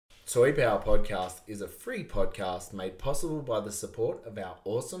Toy Power Podcast is a free podcast made possible by the support of our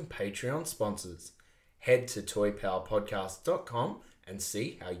awesome Patreon sponsors. Head to toypowerpodcast.com and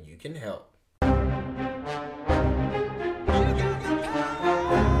see how you can help.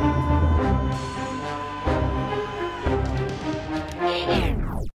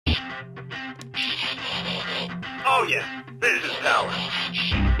 Oh yeah, business power.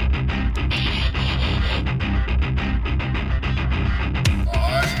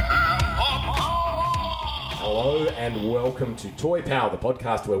 Hello and welcome to Toy Power, the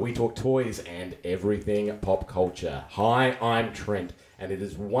podcast where we talk toys and everything pop culture. Hi, I'm Trent, and it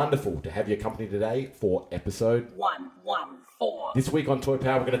is wonderful to have your company today for episode 114. This week on Toy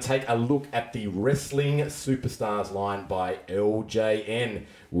Power, we're going to take a look at the Wrestling Superstars line by LJN.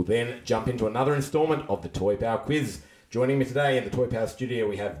 We'll then jump into another installment of the Toy Power quiz. Joining me today in the Toy Power studio,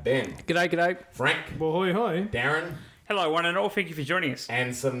 we have Ben. G'day. Frank. Boy, hi. Darren. Hello, one and all. Thank you for joining us.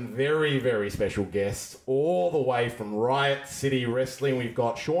 And some very, very special guests all the way from Riot City Wrestling. We've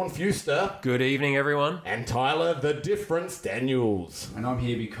got Sean Fuster. Good evening, everyone. And Tyler the Difference Daniels. And I'm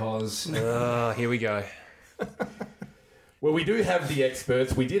here because... Here we go. Well, we do have the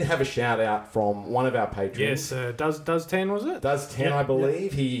experts. We did have a shout out from one of our patrons. Yes, does 10, was it? Does 10, I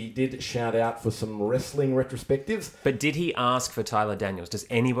believe. He did shout out for some wrestling retrospectives. But did he ask for Tyler Daniels? Does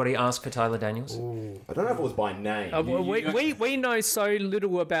anybody ask for Tyler Daniels? I don't know if it was by name. We know so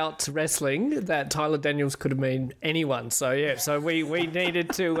little about wrestling that Tyler Daniels could have been anyone. So we needed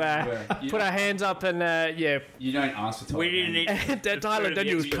to put our hands up and You don't ask for Tyler. we didn't need that Tyler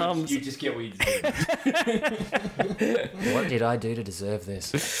Daniels comes. You just get what you deserve. What did I do to deserve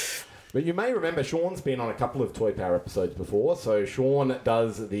this? But you may remember Sean's been on a couple of Toy Power episodes before. So Sean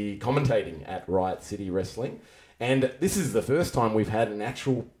does the commentating at Riot City Wrestling. And this is the first time we've had an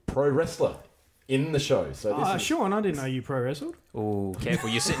actual pro wrestler in the show. So this is... Sean, I didn't know you pro wrestled. Oh, careful,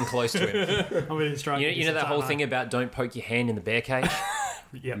 you're sitting close to him. I'm in striking. You know that whole thing about don't poke your hand in the bear cage?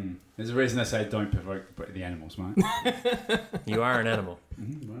 Yep. There's a reason they say don't provoke the animals, mate. You are an animal.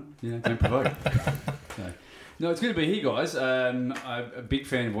 Well, don't provoke. No, it's good to be here, guys. I'm a big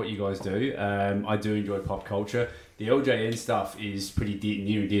fan of what you guys do. I do enjoy pop culture. The LJN stuff is pretty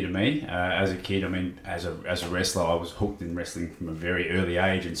near and dear to me. As a kid, I mean, as a wrestler, I was hooked in wrestling from a very early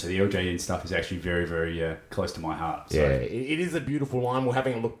age, and so the LJN stuff is actually very, very close to my heart. So. Yeah, it is a beautiful line. We're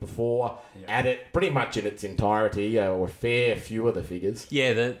having a look before at it, pretty much in its entirety, or a fair few of the figures.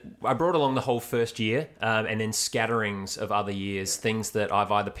 Yeah, I brought along the whole first year, and then scatterings of other years, things that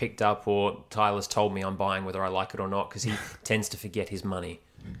I've either picked up or Tyler's told me I'm buying, whether I like it or not, because he tends to forget his money.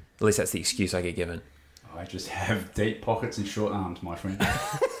 At least that's the excuse I get given. I just have deep pockets and short arms, my friend.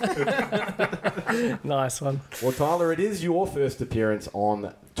 Nice one. Well, Tyler, it is your first appearance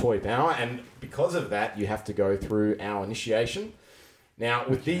on Toy Power, and because of that, you have to go through our initiation. Now,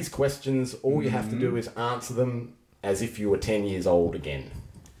 with these questions, all you have to do is answer them as if you were 10 years old again.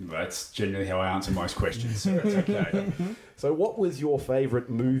 That's generally how I answer most questions, so it's okay. So what was your favourite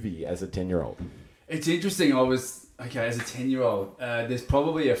movie as a 10-year-old? It's interesting. As a 10-year-old, there's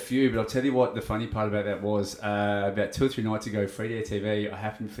probably a few, but I'll tell you what the funny part about that was. About 2 or 3 nights ago, free to air TV, I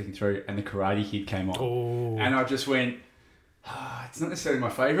happened to be flicking through and The Karate Kid came on. Oh. And I just went, it's not necessarily my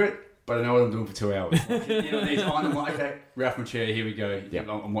favourite, but I know what I'm doing for 2 hours. I'm like, okay, Ralph Macchio, here we go. Yep.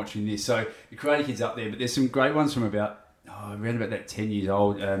 I'm watching this. So The Karate Kid's up there, but there's some great ones from around about that 10 years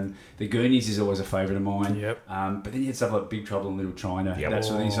old. The Goonies is always a favourite of mine. Yep. But then you had stuff like Big Trouble in Little China, that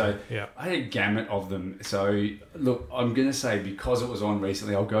sort of thing. So I had a gamut of them. So look, I'm going to say because it was on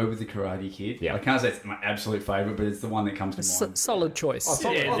recently, I'll go with The Karate Kid. Yep. I can't say it's my absolute favourite, but it's the one that comes to mind. Solid choice.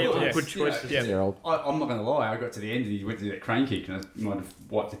 they're all good choices. I'm not going to lie. I got to the end and he went to do that crane kick and I might have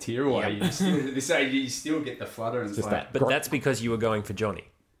wiped a tear away. You still get the flutter and Just stuff. But that's because you were going for Johnny.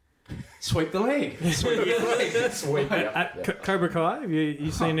 Sweep the leg. Sweet. Cobra Kai, have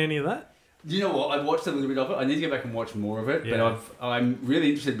you seen any of that? You know what? I watched a little bit of it. I need to go back and watch more of it. But I'm really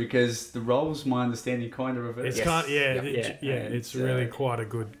interested because the roles, my understanding, kind of reverse. It's really quite a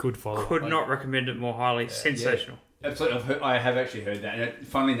good follow. Could not recommend it more highly. Sensational. Absolutely. I have actually heard that. And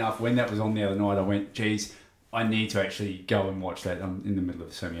funnily enough, when that was on the other night, I went, geez, I need to actually go and watch that. I'm in the middle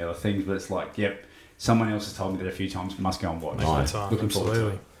of so many other things, but it's like, someone else has told me that a few times. Must go and watch. Looking forward to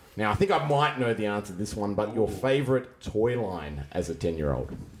it. Now, I think I might know the answer to this one, but your favourite toy line as a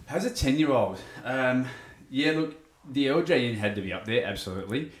 10-year-old? As a 10-year-old, look, the LJN had to be up there,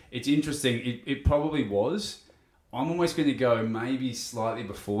 absolutely. It's interesting. It probably was. I'm almost going to go maybe slightly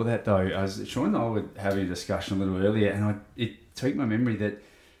before that, though. As Sean and I were having a discussion a little earlier, and it tweaked my memory that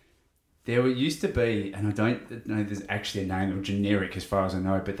used to be, and I don't know if there's actually a name, or generic as far as I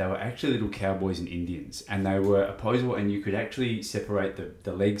know, but they were actually little cowboys and Indians, and they were opposable, and you could actually separate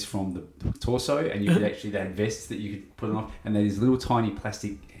the legs from the torso, and you could actually, they had vests that you could put them off, and they had these little tiny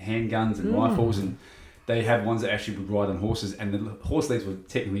plastic handguns and rifles, and they had ones that actually would ride on horses, and the horse legs were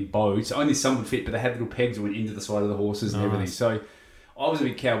technically bowed, so only some would fit, but they had little pegs that went into the side of the horses and everything. So I was a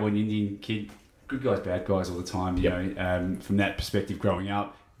big cowboy and Indian kid, good guys, bad guys all the time, you know, from that perspective growing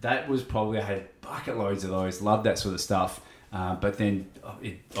up. That was probably, I had bucket loads of those, loved that sort of stuff. But then,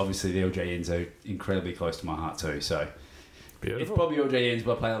 obviously, the LJNs are incredibly close to my heart too. So Beautiful. it's probably LJNs,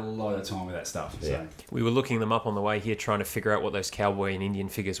 but I play a lot of time with that stuff. Yeah. So. We were looking them up on the way here, trying to figure out what those cowboy and Indian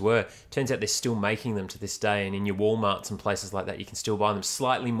figures were. Turns out they're still making them to this day, and in your Walmarts and places like that, you can still buy them.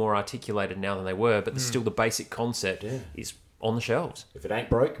 Slightly more articulated now than they were, but still the basic concept is on the shelves. If it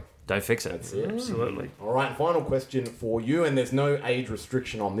ain't broke, Don't fix it. that's it. Absolutely. All right, final question for you, and there's no age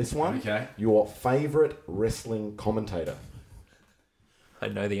restriction on this one. Okay. Your favourite wrestling commentator? I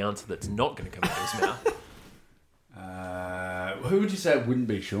know the answer that's not going to come out of his mouth. Who would you say it wouldn't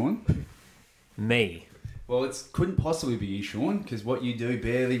be, Sean? Me. Well, it couldn't possibly be you, Sean, because what you do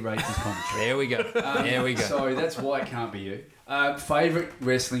barely rates as commentary. There we go. There we go. So that's why it can't be you. Favorite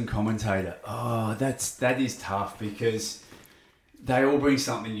wrestling commentator? Oh, that is tough because they all bring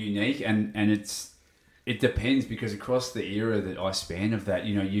something unique, and it depends because across the era that I span of that,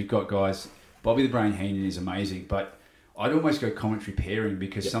 you know, you've got guys. Bobby the Brain Heenan is amazing, but I'd almost go commentary pairing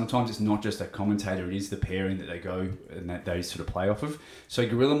because sometimes it's not just a commentator; it is the pairing that they go and that they sort of play off of. So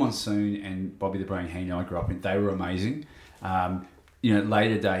Gorilla Monsoon and Bobby the Brain Heenan, I grew up in. They were amazing. You know,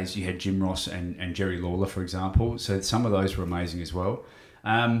 later days you had Jim Ross and Jerry Lawler, for example. So some of those were amazing as well.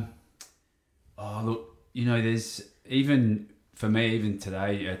 Look, you know, there's even for me, even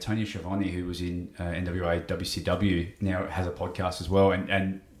today, Tony Schiavone, who was in NWA WCW, now has a podcast as well,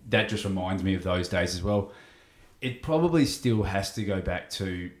 and that just reminds me of those days as well. It probably still has to go back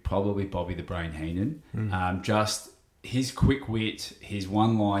to probably Bobby the Brain Heenan. Just his quick wit, his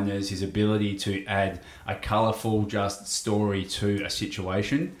one-liners, his ability to add a colourful just story to a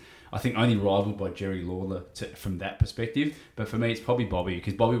situation. I think only rivaled by Jerry Lawler from that perspective. But for me, it's probably Bobby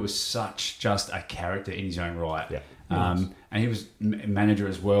because Bobby was such just a character in his own right. Yeah. And he was manager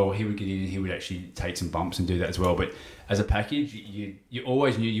as well. He would get in and he would actually take some bumps and do that as well. But as a package, you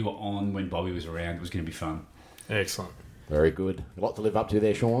always knew you were on when Bobby was around. It was going to be fun. Excellent. Very good. A lot to live up to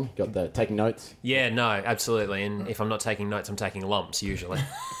there, Sean. Got the taking notes. Yeah, no, absolutely. And if I'm not taking notes, I'm taking lumps usually.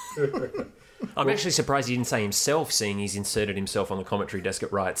 I'm actually surprised he didn't say himself, seeing he's inserted himself on the commentary desk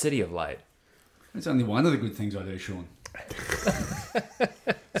at Riot City of late. It's only one of the good things I do, Sean.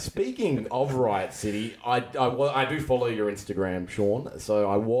 Speaking of Riot City, I do follow your Instagram, Sean. So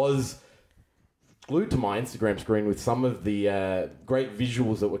I was glued to my Instagram screen with some of the great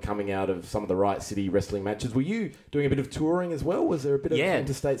visuals that were coming out of some of the Riot City wrestling matches. Were you doing a bit of touring as well? Was there a bit of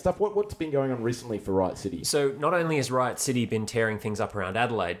interstate stuff? What's been going on recently for Riot City? So not only has Riot City been tearing things up around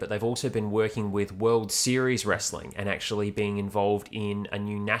Adelaide, but they've also been working with World Series Wrestling and actually being involved in a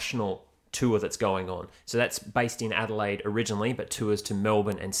new national tour that's going on. So that's based in Adelaide originally, but tours to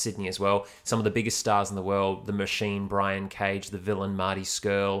Melbourne and Sydney as well. Some of the biggest stars in the world, The Machine, Brian Cage, The Villain, Marty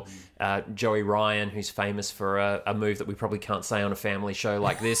Skrull, Joey Ryan, who's famous for a move that we probably can't say on a family show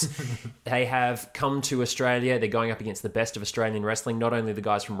like this. They have come to Australia. They're going up against the best of Australian wrestling, not only the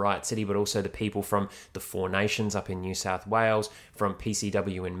guys from Riot City, but also the people from the Four Nations up in New South Wales, from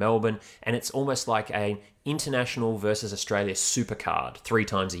PCW in Melbourne. And it's almost like an international versus Australia supercard 3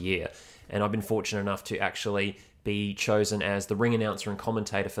 times a year. And I've been fortunate enough to actually be chosen as the ring announcer and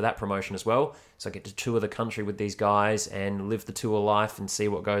commentator for that promotion as well. So I get to tour the country with these guys and live the tour life and see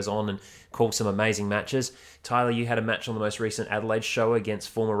what goes on and call some amazing matches. Tyler, you had a match on the most recent Adelaide show against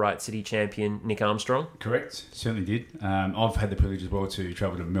former Riot City champion Nick Armstrong. Correct, certainly did. I've had the privilege as well to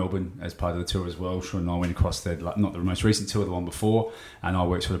travel to Melbourne as part of the tour as well. Sean and I went across the, not the most recent tour, the one before, and I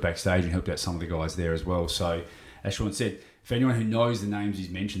worked sort of backstage and helped out some of the guys there as well. So, as Sean said, for anyone who knows the names he's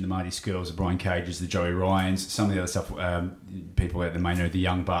mentioned, the Marty Skrull, the Brian Cages, the Joey Ryans, some of the other stuff, people out there may know, the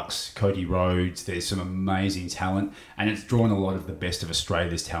Young Bucks, Cody Rhodes, there's some amazing talent, and it's drawn a lot of the best of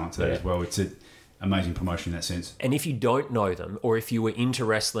Australia's talent to that as well. It's an amazing promotion in that sense. And if you don't know them, or if you were into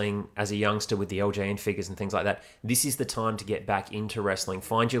wrestling as a youngster with the LJN figures and things like that, this is the time to get back into wrestling.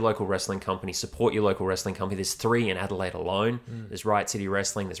 Find your local wrestling company, support your local wrestling company. There's 3 in Adelaide alone. There's Riot City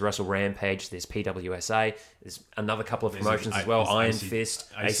Wrestling, there's Wrestle Rampage, there's PWSA, there's another couple of promotions as well, Iron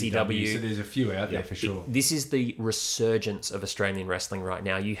Fist, ACW. So there's a few out there for sure. This is the resurgence of Australian wrestling right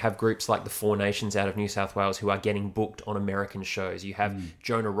now. You have groups like the Four Nations out of New South Wales who are getting booked on American shows. You have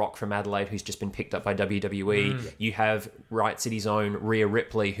Jonah Rock from Adelaide, who's just been picked picked up by WWE. You have Riot City's own Rhea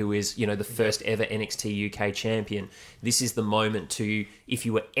Ripley, who is, the first ever NXT UK champion. This is the moment to, if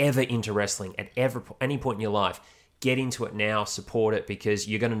you were ever into wrestling at any point in your life, get into it now, support it, because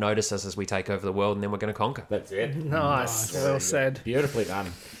you're going to notice us as we take over the world, and then we're going to conquer. That's it. Nice. Well said. Beautifully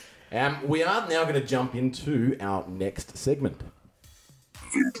done. We are now going to jump into our next segment.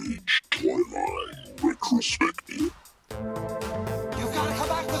 Vintage Toyline Retrospective. You've got to come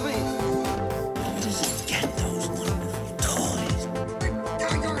back with me. How does it get those wonderful toys?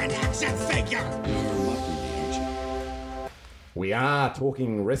 You're an action figure. We are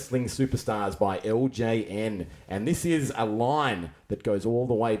talking Wrestling Superstars by LJN, and this is a line that goes all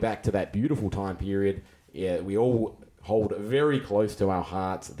the way back to that beautiful time period. Yeah, we all hold very close to our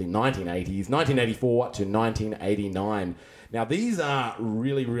hearts, the 1980s, 1984 to 1989. Now, these are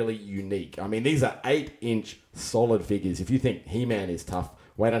really, really unique. I mean, these are 8-inch solid figures. If you think He-Man is tough,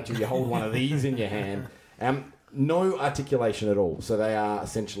 wait until you hold one of these in your hand. No articulation at all. So they are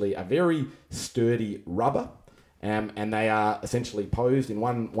essentially a very sturdy rubber, and they are essentially posed in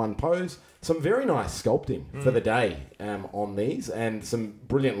one pose. Some very nice sculpting for the day on these, and some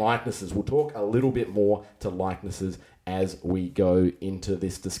brilliant likenesses. We'll talk a little bit more to likenesses as we go into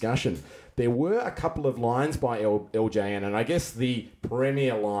this discussion. There were a couple of lines by LJN, and I guess the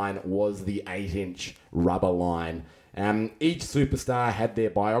premier line was the 8-inch rubber line. Each superstar had their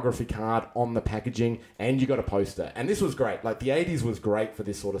biography card on the packaging, and you got a poster. And this was great. Like, the 80s was great for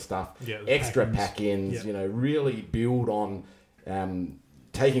this sort of stuff. Yeah, extra pack-ins, really build on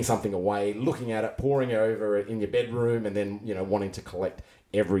taking something away, looking at it, pouring it over it in your bedroom, and then, wanting to collect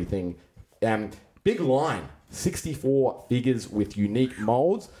everything. Big line, 64 figures with unique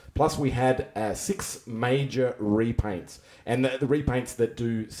molds. Plus, we had 6 major repaints. And the repaints that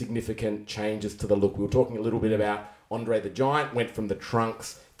do significant changes to the look. We were talking a little bit about Andre the Giant, went from the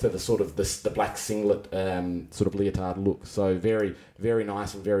trunks to the sort of the black singlet sort of leotard look. So very, very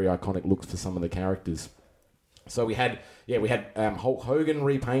nice and very iconic looks for some of the characters. So we had Hulk Hogan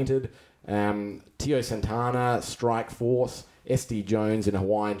repainted, Tio Santana, Strike Force, SD Jones in a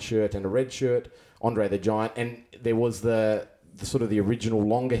Hawaiian shirt and a red shirt, Andre the Giant, and there was the sort of the original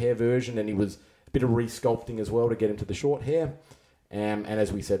longer hair version, and he was a bit of resculpting as well to get him to the short hair. And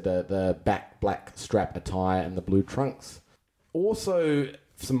as we said, the back black strap attire and the blue trunks. Also,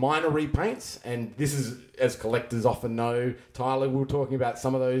 some minor repaints, and this is, as collectors often know, Tyler, we were talking about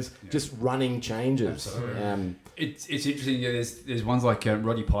some of those just running changes. Absolutely. It's interesting. Yeah, there's ones like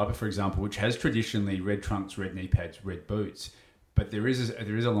Roddy Piper, for example, which has traditionally red trunks, red knee pads, red boots. But there is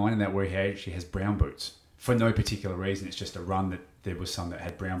a line in that where he actually has brown boots for no particular reason. It's just a run that there was some that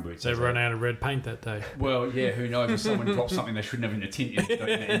had brown boots. They ran out of red paint that day. Well, yeah, who knows? If someone dropped something they shouldn't have in the tint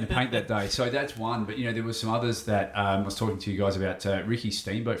in the paint that day. So that's one. But there was some others that I was talking to you guys about. Ricky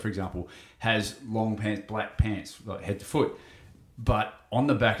Steamboat, for example, has long pants, black pants, like head to foot. But on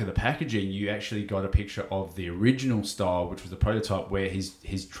the back of the packaging, you actually got a picture of the original style, which was the prototype, where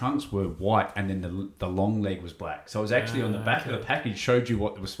his trunks were white and then the long leg was black. So it was actually on the back of the package, showed you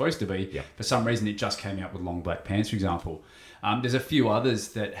what it was supposed to be. Yeah. For some reason, it just came out with long black pants, for example. There's a few others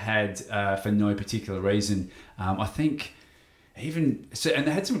that had, for no particular reason, I think... and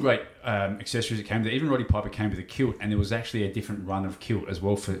they had some great accessories that came with it. Even Roddy Piper came with a kilt, and there was actually a different run of kilt as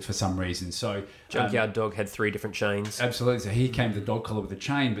well for some reason. So Junkyard Dog had 3 different chains. Absolutely. So he came with the dog collar with a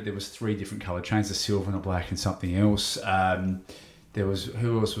chain, but there was 3 different coloured chains: a silver and a black and something else. There was,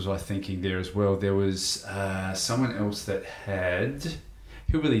 who else was I thinking there as well? There was someone else that had...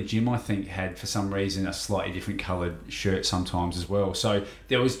 Hillbilly Jim, I think, had, for some reason, a slightly different coloured shirt sometimes as well. So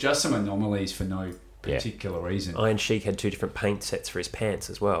there was just some anomalies for no particular reason. Iron Sheik had 2 different paint sets for his pants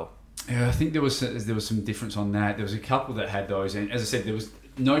as well. Yeah, I think there was some difference on that. There was a couple that had those, and as I said, there was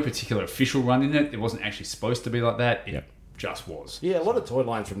no particular official run in it. It wasn't actually supposed to be like that. It just was. Yeah, a lot of toy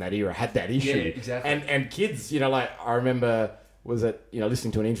lines from that era had that issue. Yeah, exactly. And kids, I remember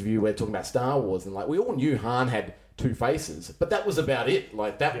listening to an interview where talking about Star Wars, and we all knew Han had 2 faces, but that was about it.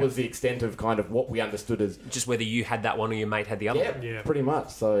 That was the extent of kind of what we understood as just whether you had that one or your mate had the other one. Yeah, pretty much.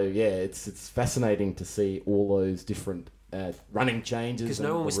 So it's fascinating to see all those different running changes. Because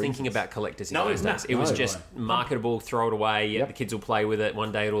no one was thinking about collectors in those days. It was just marketable, throw it away, the kids will play with it,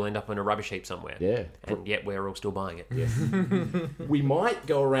 one day it'll end up in a rubbish heap somewhere. Yeah. And yet we're all still buying it. Yeah. We might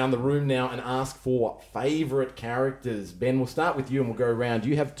go around the room now and ask for favourite characters. Ben, we'll start with you and we'll go around. Do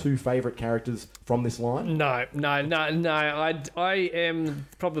you have 2 favourite characters from this line? No. I am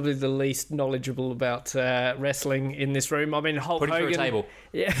probably the least knowledgeable about wrestling in this room. I mean, Hulk Hogan... Put him through a table.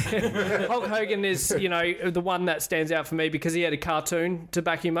 Yeah. Hulk Hogan is, the one that stands out for me. me because he had a cartoon to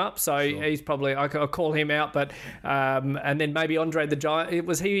back him up. So he's probably I'll call him out. But and then maybe Andre the Giant.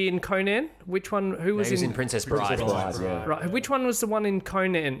 Was he in Conan? Which one? Who was He was in Princess Bride. Yeah. Right. Which one was the one in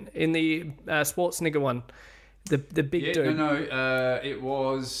Conan? In the Schwarzenegger one, the big dude. It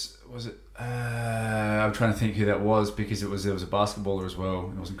was it? I'm trying to think who that was because there was a basketballer as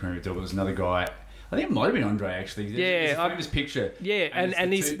well. It wasn't Kareem Abdul, it was another guy. I think it might have been Andre actually. There's a famous picture. Yeah, and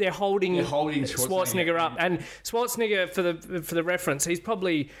they're holding Schwarzenegger up, and Schwarzenegger for the reference, he's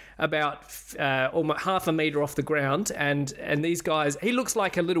probably about almost half a meter off the ground, and these guys, he looks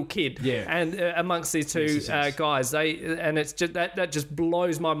like a little kid. Yeah. And amongst these two guys, it's just that just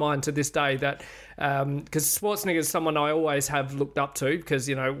blows my mind to this day that. Because Schwarzenegger is someone I always have looked up to because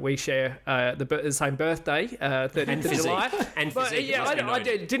we share the same birthday, 13th of July. And but physique, I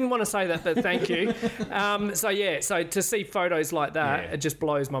didn't want to say that, but thank you. So to see photos like that, it just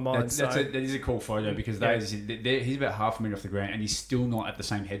blows my mind. That is a cool photo because he's about half a metre off the ground and he's still not at the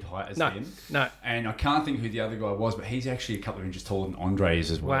same head height as him. No. And I can't think who the other guy was, but he's actually a couple of inches taller than Andre is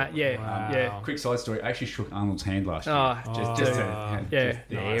as well. Wow. Yeah. Quick side story: I actually shook Arnold's hand last year.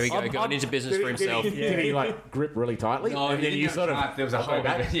 There we go, going into business for himself. Did he like grip really tightly? No, and then you sort of there was a whole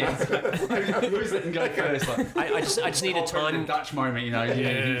back. Yeah, who's letting go first? Like, I just need a time Dutch moment,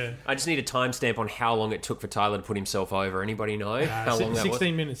 Yeah. I just need a timestamp on how long it took for Tyler to put himself over. Anybody know how long that was?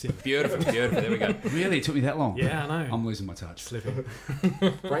 16 minutes in. Beautiful. There we go. Really, it took me that long. Yeah, I know. I'm losing my touch. Slipping.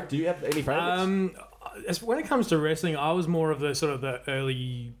 Frank, do you have any favourites? When it comes to wrestling, I was more of the sort of the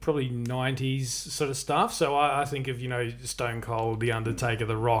early, probably 90s sort of stuff. So I think of, Stone Cold, The Undertaker,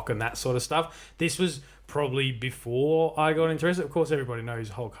 The Rock, and that sort of stuff. This was probably before I got interested. Of course, everybody knows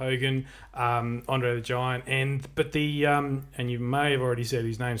Hulk Hogan, Andre the Giant, and you may have already said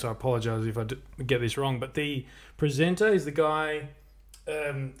his name, so I apologise if I get this wrong. But the presenter is the guy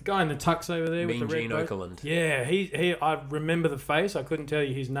in the tux over there with the red Gene coat. Okerlund. Yeah, he. I remember the face. I couldn't tell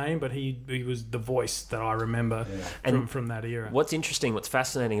you his name, but he was the voice that I remember from that era. What's interesting, what's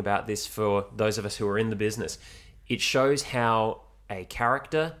fascinating about this for those of us who are in the business, it shows how a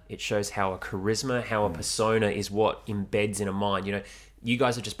character, it shows how a charisma, how a persona is what embeds in a mind. You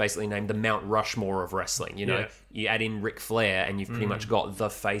guys have just basically named the Mount Rushmore of wrestling. You add in Ric Flair, and you've pretty much got the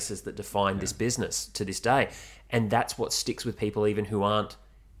faces that define this business to this day. And that's what sticks with people even who aren't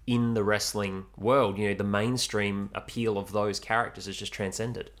in the wrestling world. The mainstream appeal of those characters is just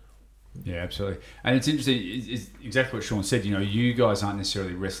transcended. Yeah, absolutely. And it's interesting, it's exactly what Sean said. You guys aren't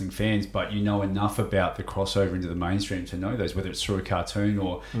necessarily wrestling fans, but you know enough about the crossover into the mainstream to know those, whether it's through a cartoon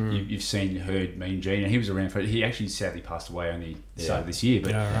or you've heard Mean Gene. And he was around he actually sadly passed away only the start of this year.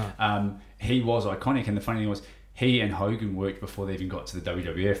 But he was iconic. And the funny thing was, he and Hogan worked before they even got to the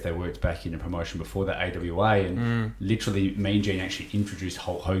WWF. They worked back in a promotion before the AWA, and literally Mean Gene actually introduced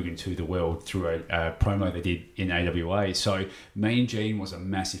Hulk Hogan to the world through a promo they did in AWA. So Mean Gene was a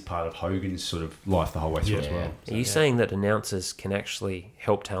massive part of Hogan's sort of life the whole way through as well. Are you saying that announcers can actually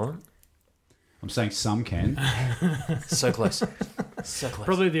help talent? I'm saying some can. So close. So close.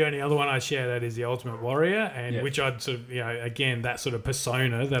 Probably the only other one I share that is the Ultimate Warrior, and which I'd sort of, again, that sort of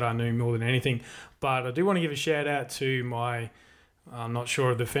persona that I knew more than anything. But I do want to give a shout out to I'm not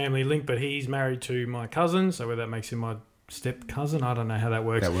sure of the family link, but he's married to my cousin, so whether that makes him my step cousin, I don't know how that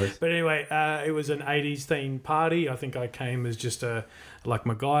works. But anyway, it was an 80s themed party. I think I came as just like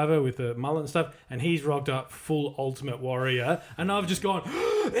MacGyver with the mullet and stuff, and he's rocked up full Ultimate Warrior, and I've just gone,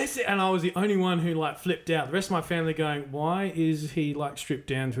 that's it, and I was the only one who flipped out. The rest of my family going, why is he stripped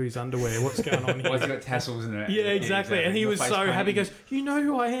down to his underwear? What's going on here? Well, he's got tassels in it. Yeah, exactly. And he was so happy. He goes, you know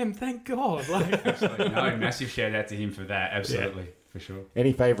who I am, thank God. Absolutely. No, massive shout out to him for that. Absolutely. Yeah. For sure.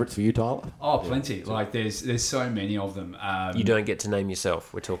 Any favourites for you, Tyler? Oh, plenty. There's so many of them. You don't get to name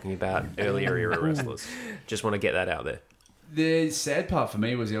yourself. We're talking about earlier era wrestlers. Just want to get that out there. The sad part for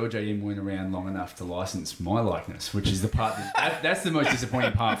me was LJN weren't around long enough to license my likeness, which is the part that's the most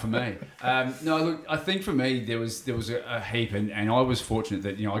disappointing part for me. No, look, I think for me there was a heap, and I was fortunate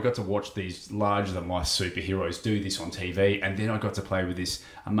that I got to watch these larger than life superheroes do this on TV, and then I got to play with this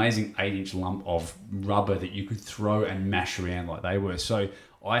amazing 8-inch lump of rubber that you could throw and mash around like they were. So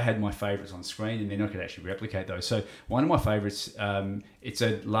I had my favourites on screen, and then I could actually replicate those. So one of my favourites, it's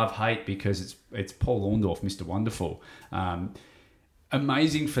a love-hate because it's Paul Orndorff, Mr. Wonderful.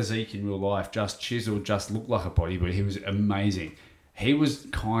 Amazing physique in real life, just chiseled, just looked like a bodybuilder. He was amazing. He was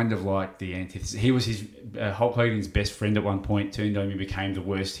kind of like the antithesis. He was his Hulk Hogan's best friend at one point, turned on him, became the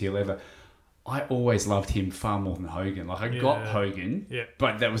worst heel ever. I always loved him far more than Hogan. I got Hogan,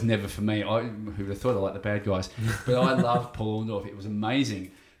 but that was never for me. Who would have thought I liked the bad guys? But I loved Paul Orndorff. It was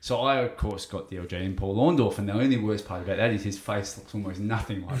amazing. So I, of course, got the LJN Paul Orndorff, and the only worst part about that is his face looks almost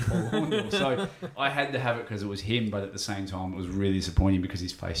nothing like Paul Orndorff. So I had to have it because it was him, but at the same time, it was really disappointing because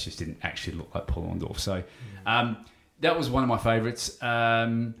his face just didn't actually look like Paul Orndorff. So that was one of my favourites.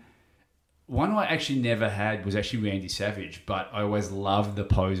 One I actually never had was actually Randy Savage, but I always loved the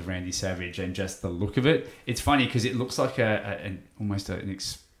pose of Randy Savage and just the look of it. It's funny because it looks like almost an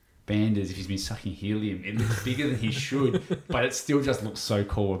expanded, as if he's been sucking helium. It looks bigger than he should, but it still just looks so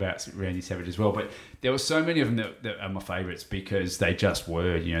cool about Randy Savage as well. But there were so many of them that are my favourites because they just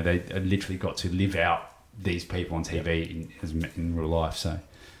were, they literally got to live out these people on TV in real life. So,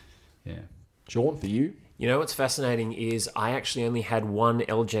 yeah. Sean, for you? You know what's fascinating is I actually only had one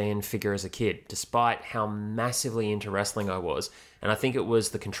LJN figure as a kid, despite how massively into wrestling I was. And I think it was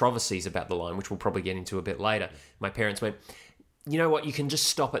the controversies about the line, which we'll probably get into a bit later. My parents went, you know what, you can just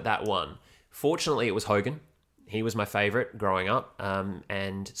stop at that one. Fortunately, it was Hogan. He was my favourite growing up.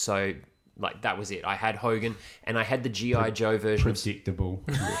 And so, that was it. I had Hogan, and I had the G.I. Joe version Predictable.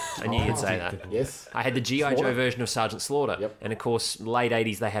 I knew you'd say that. Yes. I had the G.I. Joe version of Sergeant Slaughter. Yep. And of course, late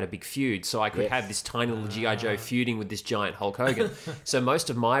 80s, they had a big feud. So I could have this tiny little G.I. Joe feuding with this giant Hulk Hogan. So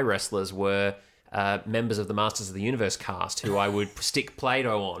most of my wrestlers were members of the Masters of the Universe cast who I would stick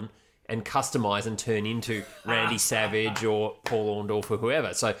Play-Doh on and customise and turn into Randy Savage or Paul Orndorff or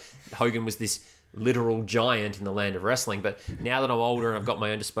whoever. So Hogan was this literal giant in the land of wrestling. But now that I'm older and I've got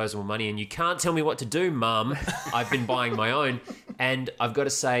my own disposable money and you can't tell me what to do, Mum, I've been buying my own. And I've got to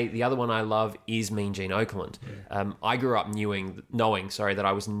say, the other one I love is Mean Gene Okerlund. I grew up knowing that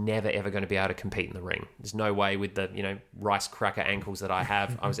I was never, ever going to be able to compete in the ring. There's no way with the, rice cracker ankles that I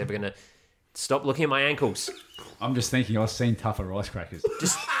have, I was ever going to stop looking at my ankles. I'm just thinking I've seen tougher rice crackers.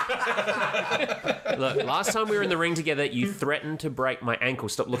 Look, last time we were in the ring together, you threatened to break my ankle.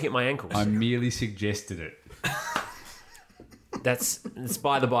 Stop looking at my ankles. I merely suggested it. That's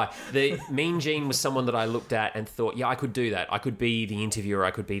by the by. The Mean Gene was someone that I looked at and thought, yeah, I could do that. I could be the interviewer.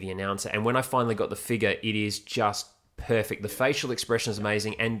 I could be the announcer. And when I finally got the figure, it is just perfect. The facial expression is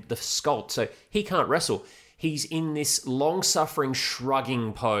amazing, and the sculpt. So he can't wrestle. He's in this long-suffering,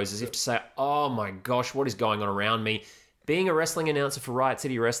 shrugging pose, as if to say, oh my gosh, what is going on around me? Being a wrestling announcer for Riot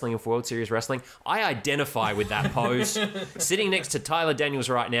City Wrestling and for World Series Wrestling, I identify with that pose. Sitting next to Tyler Daniels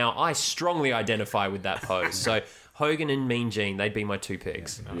right now, I strongly identify with that pose. So Hogan and Mean Gene, they'd be my two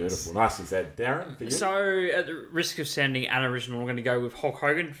picks. Yeah, beautiful. Nicely said. Darren, for you? So, at the risk of sounding unoriginal, I'm going to go with Hulk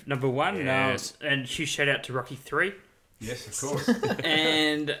Hogan, number one. Yes. And huge shout out to Rocky 3. Yes, of course.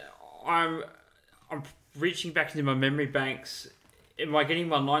 And I'm reaching back into my memory banks. Am I getting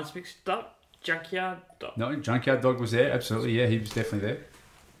my lines mixed up? Junkyard Dog? No, Junkyard Dog was there. Absolutely, yeah, he was definitely there.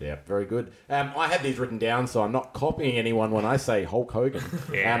 Yeah, very good. I had these written down, so I'm not copying anyone when I say Hulk Hogan.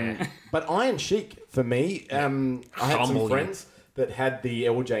 But Iron Sheik, for me, I had some friends that had the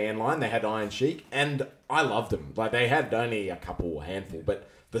LJN line. They had Iron Sheik, and I loved them. They had only a handful, but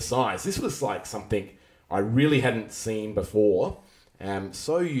the size. This was something I really hadn't seen before.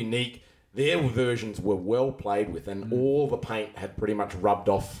 So unique. Their versions were well played with, and all the paint had pretty much rubbed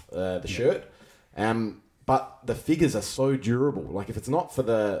off the shirt. But the figures are so durable. If it's not for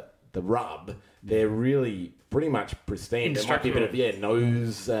the rub, they're really pretty much pristine. There might be a bit of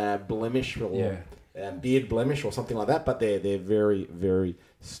nose blemish or beard blemish or something like that, but they're very, very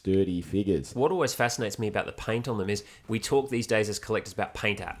sturdy figures. What always fascinates me about the paint on them is we talk these days as collectors about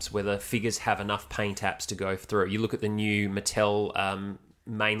paint apps, where the figures have enough paint apps to go through. You look at the new Mattel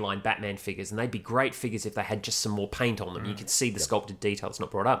mainline Batman figures, and they'd be great figures if they had just some more paint on them. You could see the sculpted detail. It's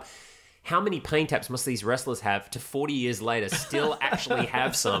not brought up. How many paint apps must these wrestlers have to 40 years later still actually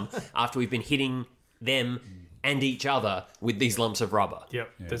have some after we've been hitting them and each other with these lumps of rubber?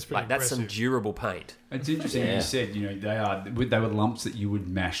 Yep, that's pretty that's some impressive. durable paint. It's interesting you said, they were lumps that you would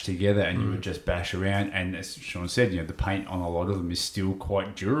mash together and you would just bash around. And as Sean said, the paint on a lot of them is still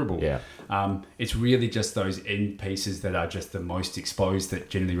quite durable. Yeah. It's really just those end pieces that are just the most exposed that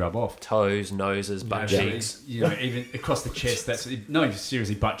generally rub off. Toes, noses, butt cheeks. Even across the chest.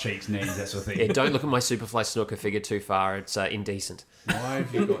 Seriously, butt cheeks, knees, that sort of thing. Yeah, don't look at my Superfly snooker figure too far. It's indecent. Why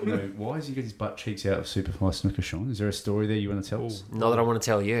has he got his butt cheeks out of Superfly snooker, Sean? Is there a story there you want to tell us? Not that I want to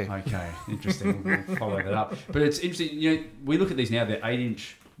tell you. Okay, interesting. We'll follow that up. But it's interesting, we look at these now, they're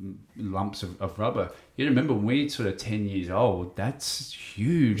 8-inch lumps of rubber. You remember when we're sort of 10 years old, that's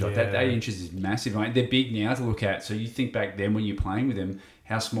huge. That 8 inches is massive. They're big now to look at. So you think back then when you're playing with them,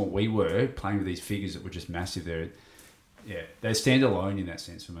 how small we were playing with these figures that were just massive there. Yeah, they stand alone in that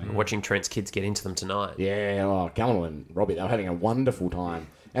sense for me. Watching Trent's kids get into them tonight. Yeah, Callum and Robbie, they were having a wonderful time.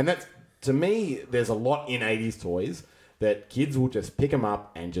 And that's, to me, there's a lot in 80s toys that kids will just pick them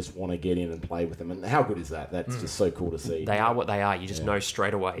up and just want to get in and play with them. And how good is that? That's just so cool to see. They are what they are. You just know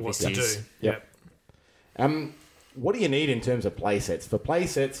straight away. What This to is do. Yep. What do you need in terms of play sets? For play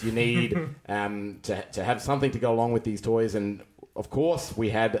sets, you need to have something to go along with these toys. And, of course, we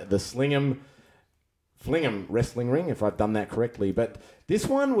had the Flingham wrestling ring, if I've done that correctly. But this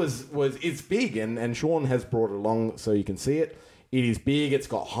one it's big, and Sean has brought it along so you can see it. It is big. It's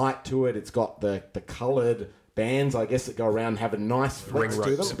got height to it. It's got the coloured bands, I guess, that go around and have a nice flex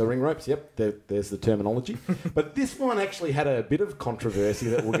to them. The ring ropes, yep, there's the terminology. But this one actually had a bit of controversy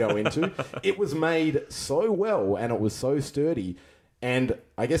that we'll go into. It was made so well and it was so sturdy, and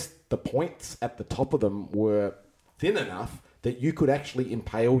I guess the points at the top of them were thin enough that you could actually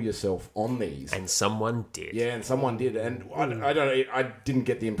impale yourself on these. And someone did. Yeah, and someone did. And I didn't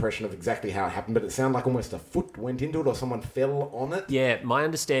get the impression of exactly how it happened, but it sounded like almost a foot went into it or someone fell on it. Yeah, my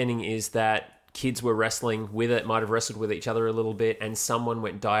understanding is that kids were wrestling with it, might have wrestled with each other a little bit, and someone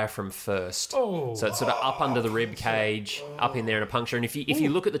went diaphragm first. Oh. So it's sort of up under the rib cage, up in there in a puncture. And if you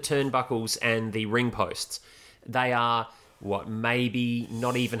look at the turnbuckles and the ring posts, they are, maybe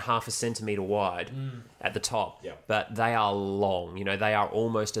not even half a centimetre wide at the top. Yeah. But they are long. You know, they are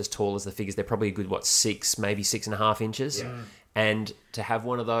almost as tall as the figures. They're probably a good, 6, maybe 6.5 inches. Yeah. And to have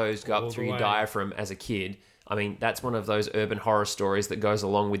one of those go up through your diaphragm as a kid, I mean, that's one of those urban horror stories that goes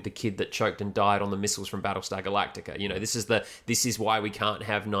along with the kid that choked and died on the missiles from Battlestar Galactica. You know, this is why we can't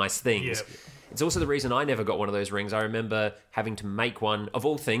have nice things. Yep. It's also the reason I never got one of those rings. I remember having to make one, of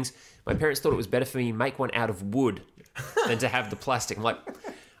all things. My parents thought it was better for me to make one out of wood than to have the plastic. I'm like,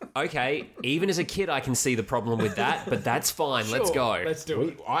 okay, even as a kid, I can see the problem with that, but that's fine. Let's go. Let's do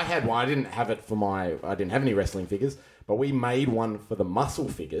it. I had one. I didn't have any wrestling figures, but we made one for the muscle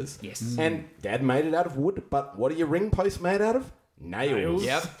figures. Yes. And Dad made it out of wood, but what are your ring posts made out of? Nails.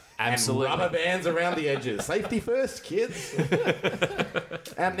 Yep, absolutely. And rubber bands around the edges. Safety first, kids.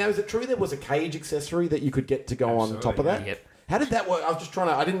 Now, is it true there was a cage accessory that you could get to go on top of that? Yep. How did that work? I was just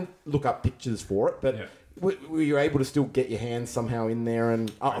I didn't look up pictures for it, but were you able to still get your hands somehow in there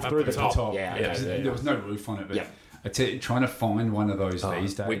and up through the top? Yeah, There was no roof on it, but Yeah. I tell you, trying to find one of those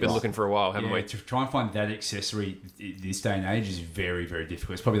these days. We've been looking for a while, haven't we? To try and find that accessory this day and age is very, very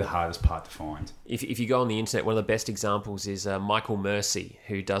difficult. It's probably the hardest part to find. If you go on the internet, one of the best examples is Michael Mercy,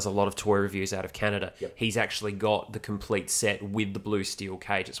 who does a lot of toy reviews out of Canada. Yep. He's actually got the complete set with the blue steel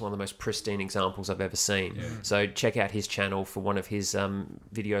cage. It's one of the most pristine examples I've ever seen. Yeah. So check out his channel for one of his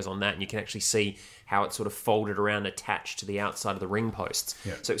videos on that, and you can actually see how it's sort of folded around, attached to the outside of the ring posts.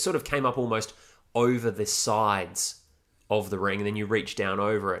 Yeah. So it sort of came up almost over the sides of the ring, and then you reach down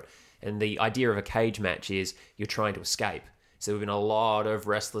over it. And the idea of a cage match is you're trying to escape. So there have been a lot of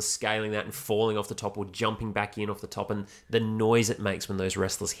wrestlers scaling that and falling off the top or jumping back in off the top, and the noise it makes when those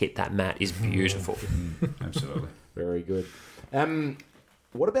wrestlers hit that mat is beautiful. Absolutely. Very good.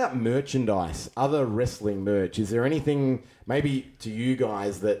 What about merchandise? Other wrestling merch? Is there anything maybe to you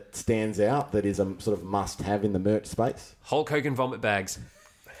guys that stands out that is a sort of must-have in the merch space? Hulk Hogan vomit bags.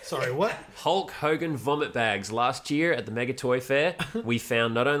 Sorry, what? Hulk Hogan vomit bags. Last year at the Mega Toy Fair, we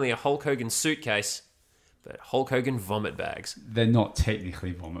found not only a Hulk Hogan suitcase, but Hulk Hogan vomit bags. They're not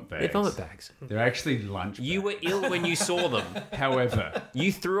technically vomit bags. They're vomit bags. They're actually lunch bags. You were ill when you saw them. However,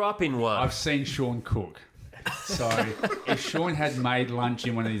 You threw up in one. I've seen Sean cook. So if Sean had made lunch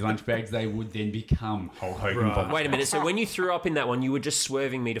in one of these lunch bags, they would then become Hulk Hogan vomit. Wait a minute. So when you threw up in that one, you were just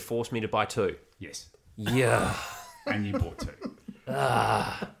swerving me to force me to buy two? Yes. Yeah. And you bought two.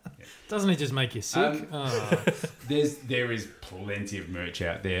 Doesn't it just make you sick? There is plenty of merch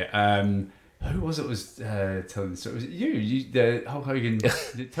out there. Who was it was telling the story? Was it you? The Hulk Hogan.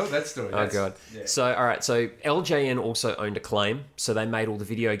 Tell that story. Oh, God. Yeah. So, all right. So, LJN also owned Acclaim. So, they made all the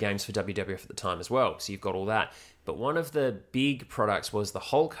video games for WWF at the time as well. So, you've got all that. But one of the big products was the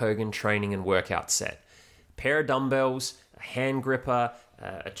Hulk Hogan training and workout set. Pair of dumbbells, a hand gripper,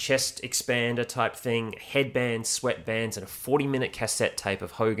 a chest expander type thing, headbands, sweatbands, and a 40-minute cassette tape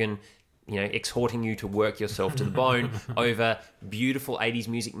of Hogan, exhorting you to work yourself to the bone over beautiful 80s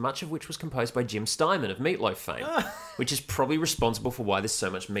music, much of which was composed by Jim Steinman of Meat Loaf fame, which is probably responsible for why there's so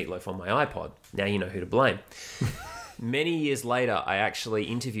much meatloaf on my iPod. Now you know who to blame. Many years later, I actually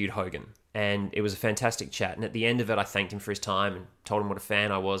interviewed Hogan, and it was a fantastic chat. And at the end of it, I thanked him for his time and told him what a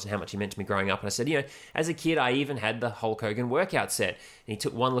fan I was and how much he meant to me growing up. And I said, as a kid, I even had the Hulk Hogan workout set. And he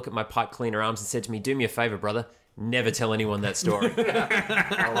took one look at my pipe cleaner arms and said to me, "Do me a favor, brother. Never tell anyone that story."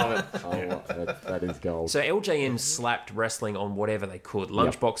 I love it. That is gold. So LJN slapped wrestling on whatever they could.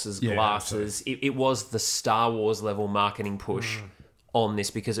 Lunchboxes, Yeah, glasses. It was the Star Wars level marketing push on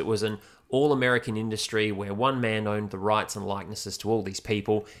this, because it was an all-American industry where one man owned the rights and likenesses to all these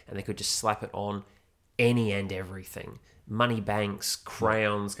people, and they could just slap it on any and everything. Money banks,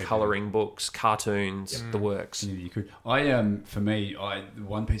 crayons, colouring books, cartoons, the works. Yeah, you could. For me,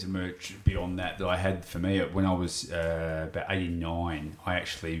 one piece of merch beyond that I had for me when I was about 89, I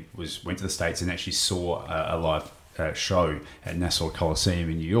actually went to the States and actually saw a live show at Nassau Coliseum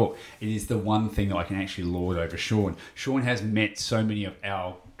in New York. It is the one thing that I can actually lord over Sean. Sean has met so many of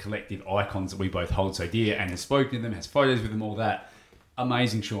our collective icons that we both hold so dear and has spoken to them, has photos with them, all that.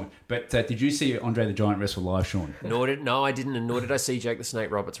 Amazing, Sean. But did you see Andre the Giant wrestle live, Sean? No, I didn't, and nor did I see Jake the Snake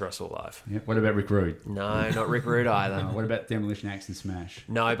Roberts wrestle live. Yeah. What about Rick Rude? No, not Rick Rude either. What about Demolition Axe and Smash?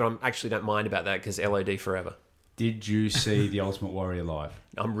 No, but I actually don't mind about that because LOD forever. Did you see the Ultimate Warrior live?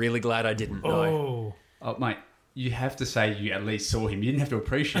 I'm really glad I didn't. No. Oh, mate. You have to say you at least saw him. You didn't have to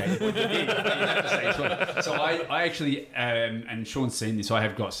appreciate it. But you did. You have to say it's right. So I actually, and Sean's seen this, I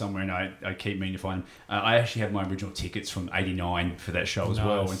have got somewhere and I keep meaning to find them. I actually have my original tickets from 89 for that show as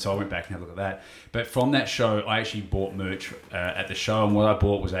well. And so I went back and had a look at that. But from that show, I actually bought merch at the show. And what I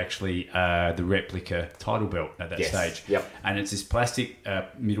bought was actually the replica title belt at that stage. Yep. And it's this plastic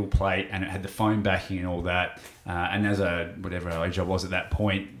middle plate and it had the foam backing and all that. And as whatever age I was at that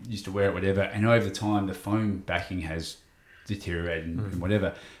point, used to wear it, whatever. And over time, the foam backing has deteriorated and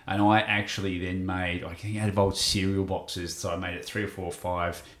whatever. And I actually then made, I think out of old cereal boxes, so I made it 3 or 4 or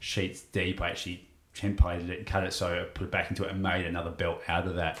 5 sheets deep. I actually templated it and cut it, so I put it back into it and made another belt out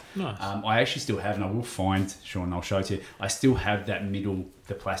of that. Nice. I actually still have, and I will find, Sean, I'll show it to you. I still have that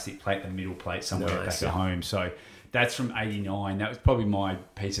the plastic plate, the middle plate somewhere back at home. So that's from 89. That was probably my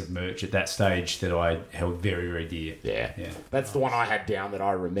piece of merch at that stage that I held very, very dear. Yeah. That's the one I had down that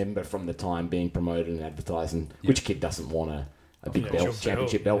I remember from the time being promoted and advertising. Which kid doesn't want a big belt,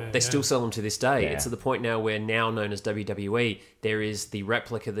 championship belt? They still sell them to this day. Yeah. It's at the point now where, now known as WWE, there is the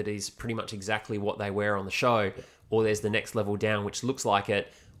replica that is pretty much exactly what they wear on the show, or there's the next level down which looks like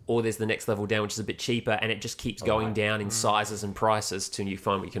it, or there's the next level down which is a bit cheaper, and it just keeps going down in sizes and prices till you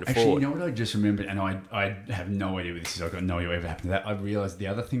find what you can afford. Actually, you know what I just remembered, and I have no idea what this is. I've got no idea what ever happened to that. I realised the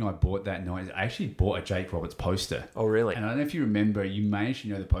other thing I bought that night is I actually bought a Jake Roberts poster. Oh, really? And I don't know if you remember, you may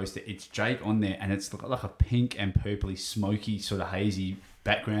actually know the poster. It's Jake on there, and it's like a pink and purpley, smoky, sort of hazy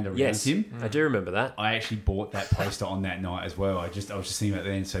background around him. I do remember that. I actually bought that poster on that night as well. I was just thinking about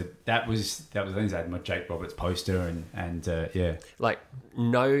it then. So that was the things I had my Jake Roberts poster and yeah. Like,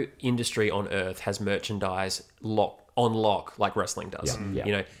 no industry on earth has merchandise on lock like wrestling does. Yeah.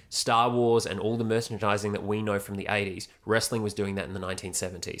 You know, Star Wars and all the merchandising that we know from the 80s, wrestling was doing that in the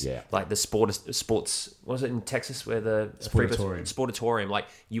 1970s. Yeah. Like the sports, what was it in Texas where the Sportatorium, like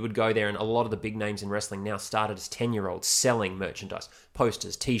you would go there, and a lot of the big names in wrestling now started as 10-year-olds selling merchandise,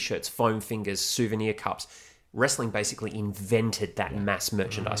 posters, t-shirts, foam fingers, souvenir cups. Wrestling basically invented that mass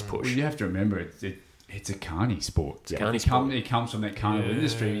merchandise push. Well, you have to remember it's a carny sport. It comes from that carnival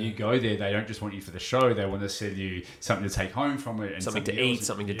industry. You go there, they don't just want you for the show, they want to sell you something to take home from it. And something to eat,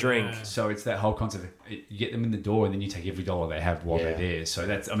 something to drink. So it's that whole concept. You get them in the door and then you take every dollar they have while they're there. So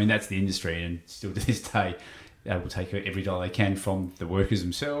that's the industry, and still to this day, they will take every dollar they can from the workers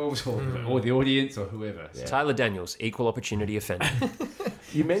themselves or the audience or whoever. Yeah. Tyler Daniels, equal opportunity offender.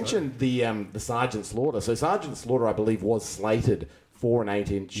 You mentioned the Sergeant Slaughter. So Sergeant Slaughter, I believe, was slated for an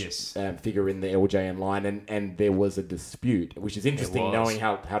 8-inch figure in the LJN line, and there was a dispute, which is interesting knowing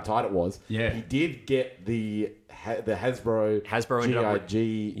how tight it was. Yeah. He did get the Hasbro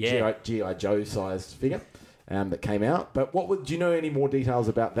G.I. Joe sized figure that came out. But do you know any more details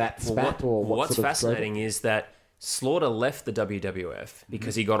about that spat? What's fascinating is that Slaughter left the WWF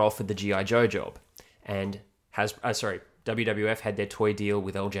because he got offered the G.I. Joe job, and WWF had their toy deal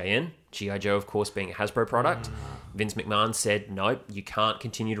with LJN, G.I. Joe, of course, being a Hasbro product. Vince McMahon said, nope, you can't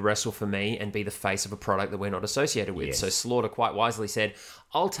continue to wrestle for me and be the face of a product that we're not associated with. Yes. So Slaughter quite wisely said,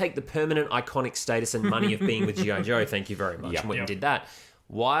 I'll take the permanent iconic status and money of being with G.I. Joe, thank you very much. And went and did that.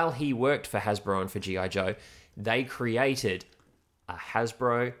 While he worked for Hasbro and for G.I. Joe, they created a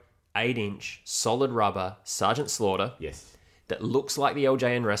Hasbro 8-inch solid rubber Sergeant Slaughter that looks like the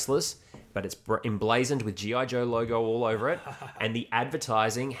LJN wrestlers, but it's emblazoned with G.I. Joe logo all over it. And the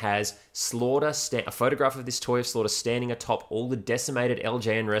advertising has Slaughter, a photograph of this toy of Slaughter standing atop all the decimated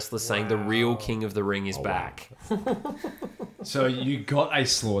LJN wrestlers saying the real King of the Ring is back. So you got a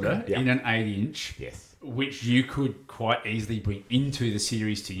Slaughter in an 8-inch, which you could quite easily bring into the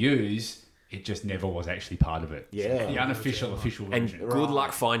series to use. It just never was actually part of it. Yeah. The unofficial, official version. And good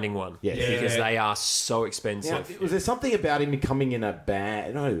luck finding one. Because they are so expensive. Now, was there something about him coming in a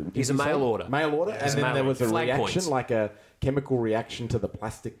band? No. He's a mail order. Mail order? And then there was a reaction, like a chemical reaction to the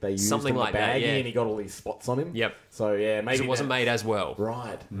plastic they used Something in like the that, baggie, yeah. and he got all these spots on him. Yep. So yeah, maybe Because it wasn't made as well.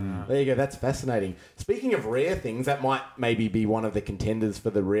 Right. There you go. That's fascinating. Speaking of rare things, that might maybe be one of the contenders for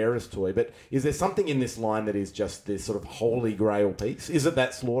the rarest toy. But is there something in this line that is just this sort of holy grail piece? Is it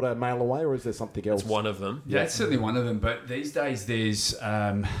that Slaughter mail away, or is there something else? It's one of them. Yeah, it's certainly one of them. But these days, there's,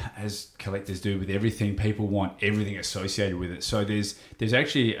 as collectors do with everything, people want everything associated with it. So there's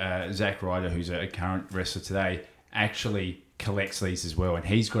actually Zack Ryder, who's a current wrestler today, actually collects these as well, and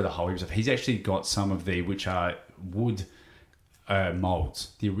he's got a whole heap of stuff. He's actually got some of the which are wood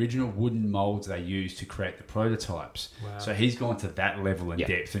molds, the original wooden molds they used to create the prototypes. Wow. So he's gone to that level and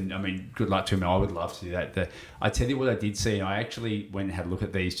depth, and I mean, good luck to him. I would love to do that. I tell you what I did see, and I actually went and had a look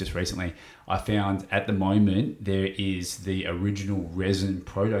at these just recently. I found at the moment there is the original resin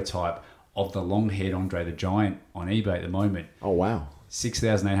prototype of the long-haired Andre the Giant on eBay at the moment. Oh wow.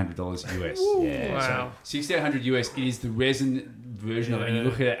 $6,800 US. Yeah, Wow. so $6,800 US. It is the resin version of it, and you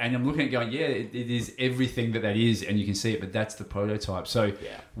look at it, and I'm looking at it going, yeah, it is everything that is, and you can see it, but that's the prototype. So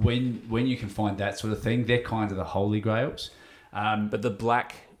when you can find that sort of thing, they're kind of the holy grails. But the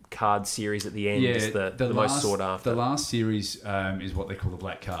black card series at the end is the most sought after. The last series is what they call the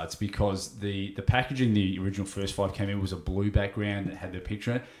black cards, because the packaging, the original first 5 came in was a blue background that had their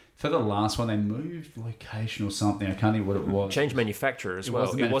picture in it. For the last one, they moved location or something. I can't think what it was. Changed manufacturer as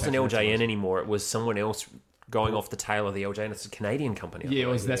well. It wasn't LJN anymore. It was someone else going off the tail of the LJN. It's a Canadian company.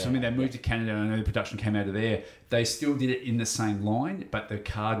 That's what I mean. They moved to Canada, and I know the production came out of there. They still did it in the same line, but the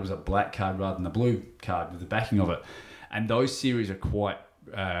card was a black card rather than a blue card with the backing of it. And those series are quite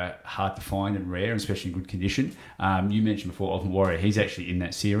hard to find and rare, especially in good condition. You mentioned before Ultimate Warrior. He's actually in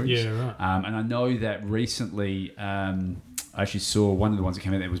that series. Yeah, right. And I know that recently, I actually saw one of the ones that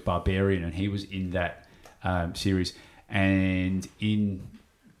came out there was Barbarian, and he was in that series. And in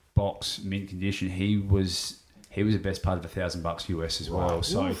box mint condition, he was the best part of $1,000 US as well. Wow.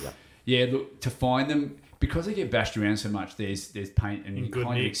 So yeah, look, to find them, because they get bashed around so much, there's paint, and you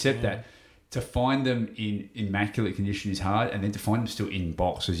kind of accept that. To find them in immaculate condition is hard, and then to find them still in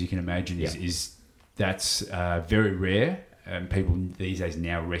box, as you can imagine, is very rare. And people these days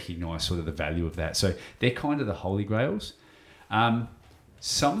now recognise sort of the value of that. So they're kind of the holy grails. Some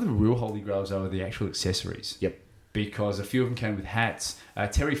of the real holy grails are the actual accessories. Yep. Because a few of them came with hats.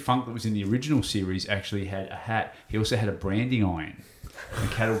 Terry Funk, that was in the original series, actually had a hat. He also had a branding iron. A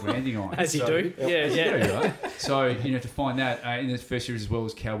cattle branding iron. As you do. Yeah. Right? So, to find that in the first series as well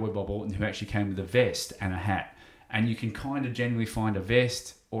as Cowboy Bob Orton, who actually came with a vest and a hat. And you can kind of generally find a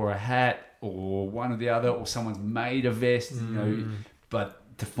vest or a hat or one or the other, or someone's made a vest, but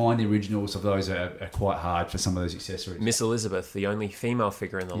to find the originals of those are quite hard for some of those accessories. Miss Elizabeth, the only female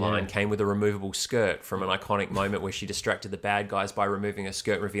figure in the line, came with a removable skirt from an iconic moment where she distracted the bad guys by removing her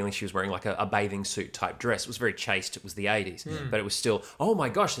skirt, revealing she was wearing like a bathing suit type dress. It was very chaste. It was the 80s. But it was still, oh my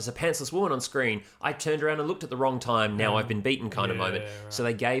gosh, there's a pantsless woman on screen. I turned around and looked at the wrong time. Now I've been beaten kind of moment. Right. So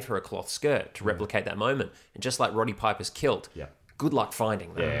they gave her a cloth skirt to replicate that moment. And just like Roddy Piper's kilt, good luck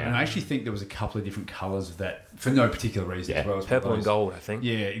finding that. Yeah, and I actually think there was a couple of different colours of that for no particular reason as well. As purple and gold, I think.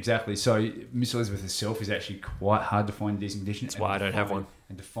 Yeah, exactly. So Miss Elizabeth herself is actually quite hard to find in decent condition. That's why I don't have one.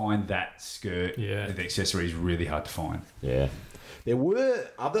 And to find that skirt, the accessory is really hard to find. Yeah. There were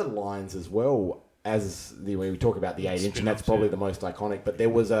other lines as well, when we talk about the 8-inch, and that's probably the most iconic, but there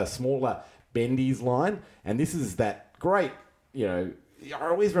was a smaller Bendy's line, and this is that great, I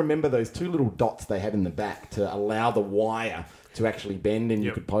always remember those 2 little dots they had in the back to allow the wire to actually bend, and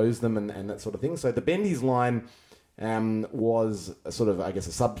you could pose them and that sort of thing. So the Bendy's line was a sort of, I guess,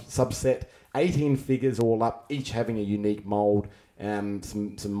 a subset, 18 figures all up, each having a unique mould,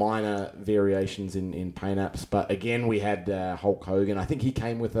 some minor variations in paint apps. But again, we had Hulk Hogan. I think he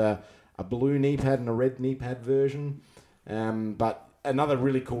came with a blue knee pad and a red knee pad version. But another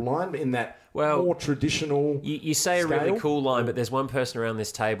really cool line in that more traditional You say scale. a really cool line, but there's one person around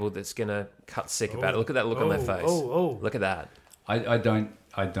this table that's going to cut sick about it. Look at that look on their face. Look at that. I don't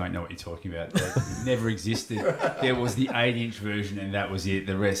know what you're talking about. That never existed. There was the 8-inch version, and that was it.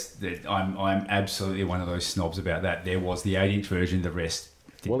 The rest, I'm absolutely one of those snobs about that. There was the 8-inch version. The rest.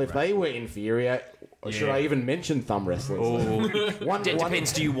 Well, if they were inferior, should I even mention thumb wrestlers?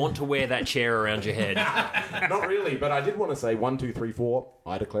 Depends. Do you want to wear that chair around your head? Not really, but I did want to say 1, 2, 3, 4.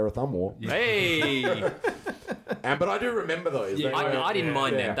 I declare a thumb war. Hey. But I do remember those. Yeah, I didn't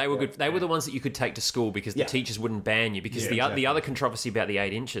mind them. They were good. They yeah. were the ones that you could take to school because the teachers wouldn't ban you. Because Yeah, the other controversy about the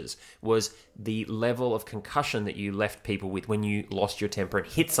 8 inches was the level of concussion that you left people with when you lost your temper and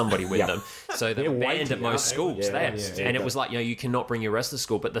hit somebody with them. So they They're were banned waiting, at most aren't they? schools. Yeah, And it was like, you cannot bring your wrestlers to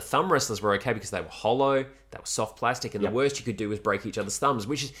school. But the thumb wrestlers were okay because they were hollow, they were soft plastic, and the worst you could do was break each other's thumbs,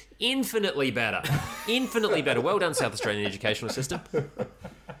 which is infinitely better. Infinitely better. Well done, South Australian educational system.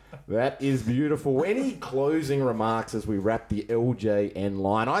 That is beautiful. Any closing remarks as we wrap the LJN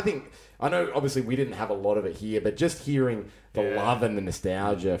line? I know obviously we didn't have a lot of it here, but just hearing the love and the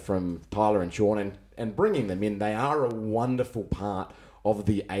nostalgia from Tyler and Sean and bringing them in, they are a wonderful part of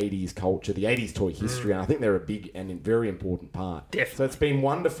the 80s culture, the 80s toy history, and I think they're a big and very important part. Definitely. So it's been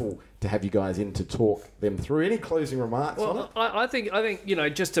wonderful to have you guys in to talk them through. Any closing remarks on it? Well, I think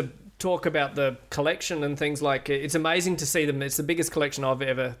just to talk about the collection and things like it's amazing to see them. It's the biggest collection I've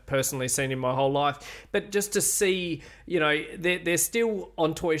ever personally seen in my whole life. But just to see, they're still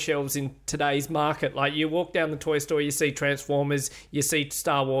on toy shelves in today's market. Like you walk down the toy store, you see Transformers, you see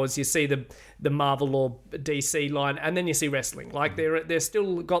Star Wars, you see the Marvel or DC line, and then you see wrestling. Like they're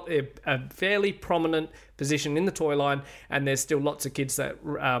still got a fairly prominent position in the toy line, and there's still lots of kids that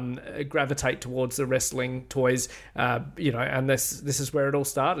gravitate towards the wrestling toys. And this is where it all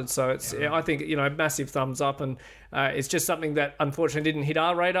started. So it's I think massive thumbs up, and it's just something that unfortunately didn't hit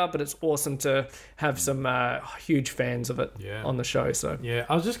our radar, but it's awesome to have some huge fans of it on the show. So yeah,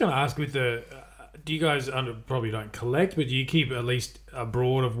 I was just going to ask with the. Do you guys probably don't collect, but do you keep at least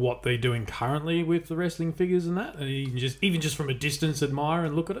abroad of what they're doing currently with the wrestling figures and that? And you can even just from a distance admire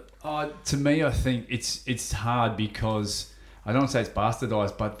and look at it? To me, I think it's hard because I don't want to say it's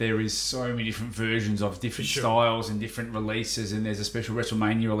bastardized, but there is so many different versions of different styles and different releases, and there's a special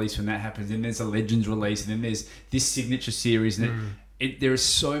WrestleMania release when that happens, and there's a Legends release, and then there's this signature series, and there is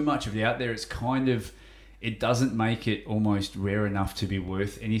so much of it out there. It's kind of... It doesn't make it almost rare enough to be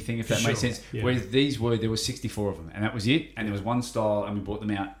worth anything, if that makes sense. Yeah. Whereas there were 64 of them, and that was it. And there was one style, and we brought them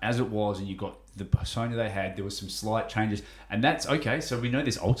out as it was, and you got the persona they had. There was some slight changes, and that's okay. So we know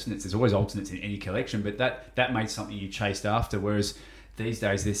there's alternates. There's always alternates in any collection, but that made something you chased after. Whereas these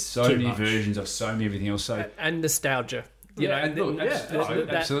days, there's so many versions of so many everything else. So and nostalgia.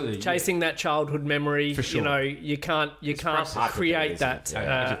 Absolutely. Chasing that childhood memory. For sure. You can't create that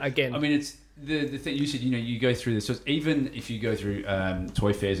again. I mean, it's. The thing you said, you go through this. So even if you go through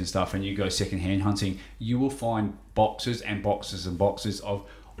toy fairs and stuff, and you go secondhand hunting, you will find boxes and boxes and boxes of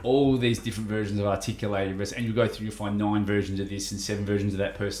all these different versions of articulated wrestling. And you go through, you'll find 9 versions of this and 7 versions of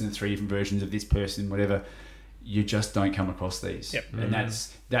that person and 3 different versions of this person, whatever. You just don't come across these, and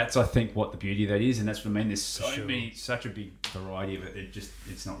that's I think what the beauty of that is, and that's what I mean. There's such a big variety of it.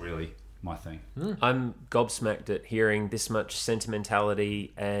 It's not really my thing. I'm gobsmacked at hearing this much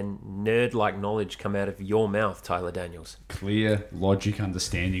sentimentality and nerd-like knowledge come out of your mouth, Tyler Daniels. Clear logic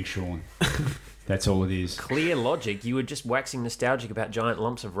understanding, Sean. That's all it is. Clear logic? You were just waxing nostalgic about giant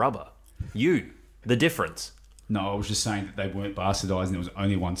lumps of rubber. The difference. No, I was just saying that they weren't bastardized and there was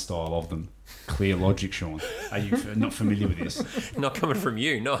only one style of them. Clear logic, Sean. Are you not familiar with this? Not coming from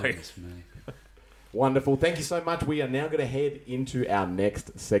you, no. Yes, mate. Wonderful. Thank you so much. We are now going to head into our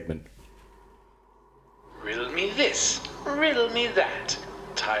next segment. Riddle me this, riddle me that.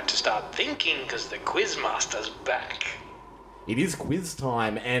 Time to start thinking, because the Quizmaster's back. It is quiz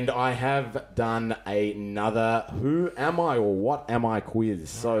time, and I have done another Who Am I or What Am I quiz.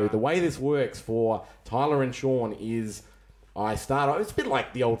 So the way this works for Tyler and Sean is I start... It's a bit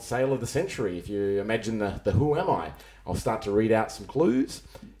like the old Sale of the Century, if you imagine the Who Am I. I'll start to read out some clues.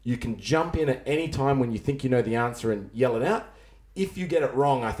 You can jump in at any time when you think you know the answer and yell it out. If you get it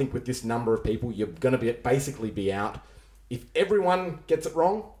wrong, I think with this number of people, you're going to basically be out. If everyone gets it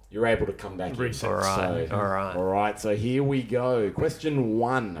wrong, you're able to come back in. All right. So here we go. Question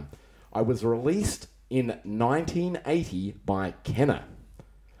 1. I was released in 1980 by Kenner.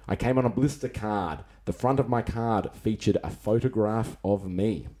 I came on a blister card. The front of my card featured a photograph of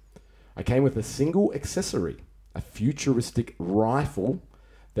me. I came with a single accessory, a futuristic rifle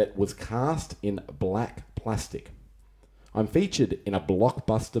that was cast in black plastic. I'm featured in a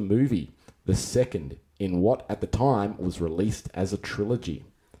blockbuster movie, the second in what at the time was released as a trilogy.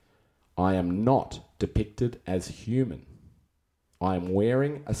 I am not depicted as human. I am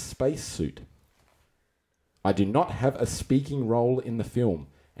wearing a spacesuit. I do not have a speaking role in the film,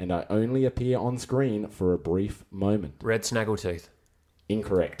 and I only appear on screen for a brief moment. Red Snaggletooth.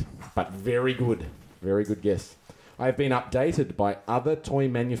 Incorrect, but very good. Very good guess. I have been updated by other toy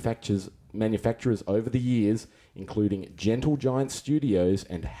manufacturers over the years, including Gentle Giant Studios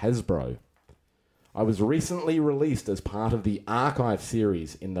and Hasbro. I was recently released as part of the Archive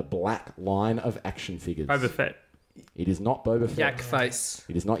series in the Black line of action figures. Boba Fett. It is not Boba Fett. Yak face.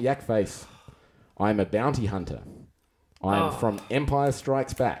 It is not Yak Face. I am a bounty hunter. I am from Empire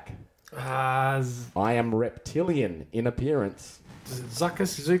Strikes Back. I am reptilian in appearance.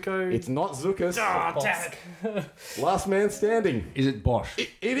 Zuko? It's not Zuckus. Damn it. Last man standing. Is it Bosch? It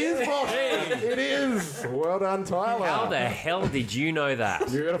is Bosch. It is. Well done, Tyler. How the hell did you know that?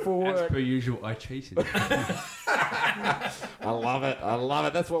 Beautiful As work. per usual, I cheated. I love it. I love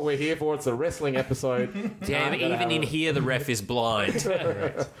it. That's what we're here for. It's a wrestling episode. Damn, even in here the ref is blind.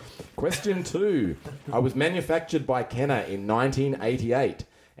 Question 2. I was manufactured by Kenner in 1988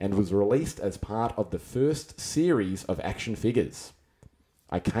 and was released as part of the first series of action figures.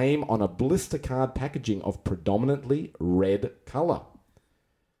 I came on a blister card packaging of predominantly red colour.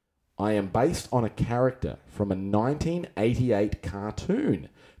 I am based on a character from a 1988 cartoon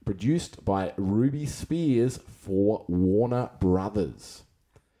produced by Ruby Spears for Warner Brothers.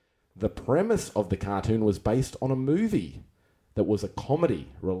 The premise of the cartoon was based on a movie that was a comedy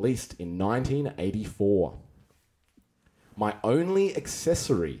released in 1984. My only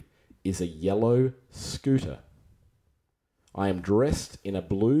accessory is a yellow scooter. I am dressed in a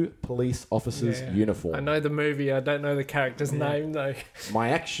blue police officer's uniform. I know the movie. I don't know the character's name, though. My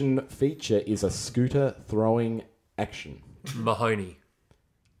action feature is a scooter throwing action. Mahoney.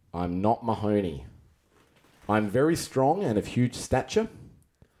 I'm not Mahoney. I'm very strong and of huge stature.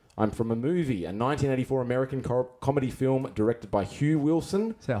 I'm from a movie, a 1984 American comedy film directed by Hugh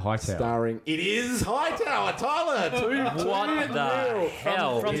Wilson. Is that Hightower? Starring... It is Hightower, Tyler! What the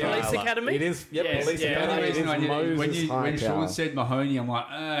hell? From Police Tyler? Academy? It is, yep, Yes, Police yeah. Academy. The only It reason is I knew Moses when Sean Hightower. said Mahoney, I'm like,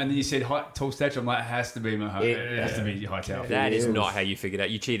 and then you said tall stature, I'm like, it has to be Mahoney. It has to be Hightower. That is is. not how you figured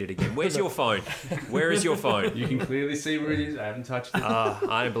out. You cheated again. Where's your phone? Where is your phone? You can clearly see where it is. I haven't touched it.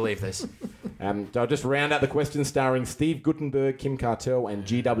 I don't believe this. I'll just round out the questions starring Steve Guttenberg, Kim Cartel, and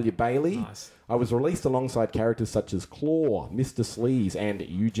G.W. Bailey. Nice. I was released alongside characters such as Claw, Mr. Sleaze, and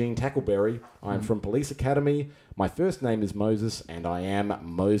Eugene Tackleberry. I am from Police Academy. My first name is Moses, and I am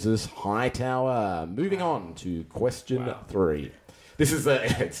Moses Hightower. Moving on to question 3. This is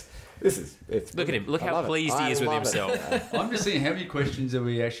it's Look at him. Look I how love it. pleased he I is with love it. himself. I'm just seeing how many questions are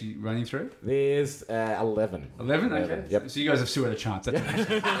we actually running through? There's 11. 11? Okay. Yep. So you guys have still had a chance.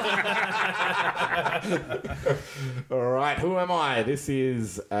 All right, who am I? This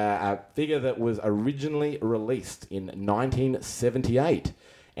is a figure that was originally released in 1978,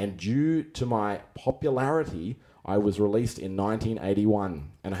 and due to my popularity, I was released in 1981.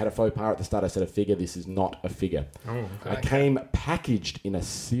 And I had a faux pas at the start. I said a figure. This is not a figure. Oh, I came packaged in a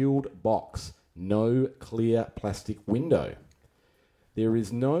sealed box, no clear plastic window. There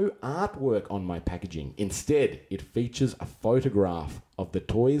is no artwork on my packaging. Instead, it features a photograph of the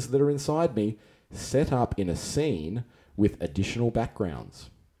toys that are inside me set up in a scene with additional backgrounds.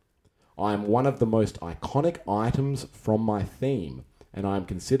 I am one of the most iconic items from my theme, and I am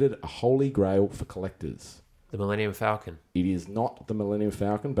considered a holy grail for collectors. The Millennium Falcon. It is not the Millennium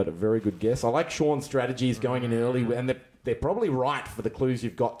Falcon, but a very good guess. I like Sean's strategies going in early, and they're probably right for the clues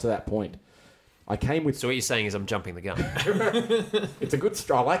you've got to that point. I came with... So what you're saying is I'm jumping the gun. It's a good...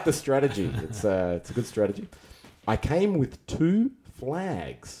 I like the strategy. It's a good strategy. I came with 2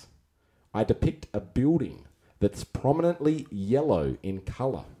 flags. I depict a building that's prominently yellow in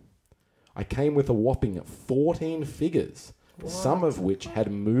colour. I came with a whopping 14 figures, some of which had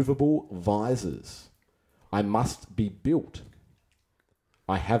movable visors. I must be built.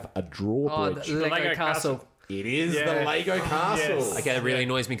 I have a Oh, drawbridge. the Lego Castle. It is the Lego Castle. Yes. Okay, that really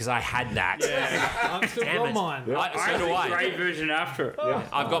annoys me because I had that. I'm still Damn got it. mine. So do The I. grey version after it.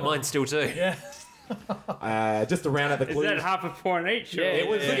 I've got mine still too. Just to round out the Is clues. that half a point each? Or? It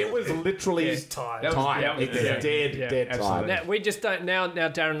was literally Tired. time. It's dead time. Now, we just don't. Now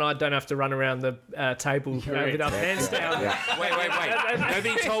Darren and I don't have to run around the table with our hands down. Wait.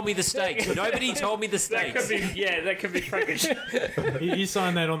 Nobody told me the stakes. Nobody told me the That could stakes. be, that could be Frankish. You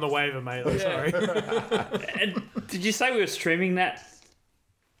signed that on the waiver, mate. I'm sorry. And did you say we were streaming that?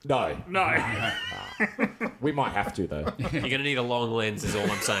 No, No. we might have to though. You're going to need a long lens is all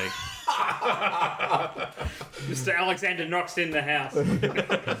I'm saying. Mr. Alexander Knox in the house.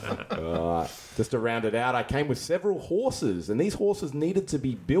 Just to round it out, I came with several horses, and these horses needed to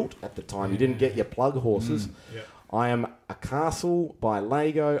be built at the time. You didn't get your plug horses. I am a castle by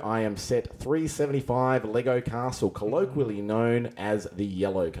Lego. I am set 375 Lego Castle, colloquially known as the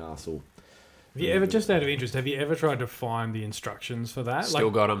Yellow Castle. Have you ever, just out of interest, have you ever tried to find the instructions for that? Still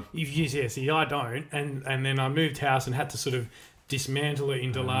got 'em. Yeah, see, I don't. And then I moved house and had to sort of dismantle it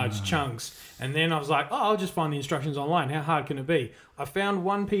into large chunks. And then I was like, I'll just find the instructions online. How hard can it be? I found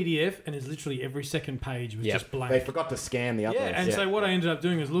one PDF, and it's literally every second page was just blank. They forgot to scan the others. Yeah, and so what I ended up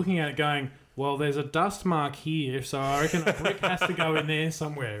doing is looking at it going, well, there's a dust mark here, so I reckon a brick has to go in there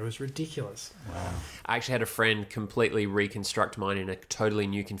somewhere. It was ridiculous. Wow. I actually had a friend completely reconstruct mine in a totally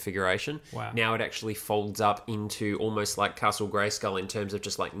new configuration. Wow. Now it actually folds up into almost like Castle Grayskull in terms of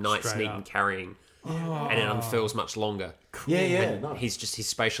just like Knight Straight Sneaton up. carrying. And it unfurls much longer. Yeah. And his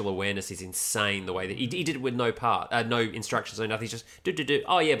spatial awareness is insane. The way that he did it with no instructions or nothing. He's just do.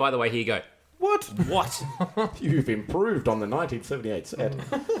 Oh yeah, by the way, here you go. What? You've improved on the 1978 set.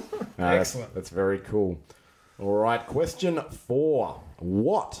 Excellent. That's very cool. All right, question 4.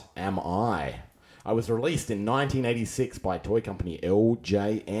 What am I? I was released in 1986 by toy company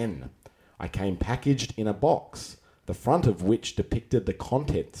LJN. I came packaged in a box, the front of which depicted the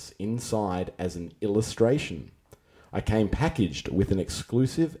contents inside as an illustration. I came packaged with an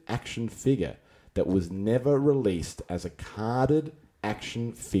exclusive action figure that was never released as a carded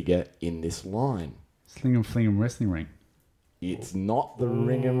action figure in this line. Sling'em Fling'em Wrestling Ring. It's not the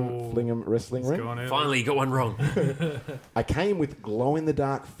Ring'em Fling'em Wrestling Ring. Finally, you got one wrong. I came with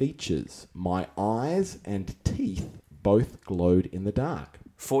glow-in-the-dark features. My eyes and teeth both glowed in the dark.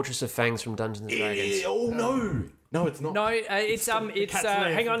 Fortress of Fangs from Dungeons and Dragons. Oh no! No, it's not. No, it's Cat's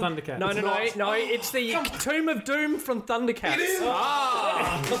Lair hang from on. Thundercats. No, it's the Tomb of Doom from Thundercats.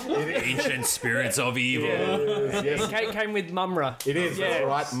 Ancient spirits of evil. Yes. It came with Mumra. It is, that's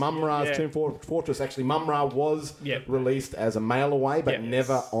right. Mumra's Tomb Fortress. Actually, Mumra was released as a mail away, but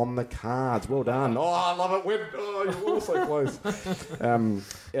never on the cards. Well done. Oh, I love it. You're all so close.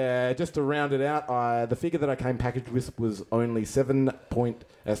 Just to round it out, the figure that I came packaged with was only 4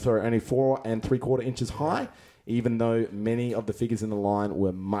 3/4 inches high, even though many of the figures in the line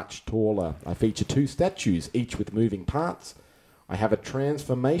were much taller. I feature 2 statues, each with moving parts. I have a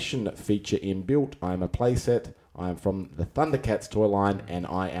transformation feature inbuilt. I am a playset. I am from the Thundercats toy line, and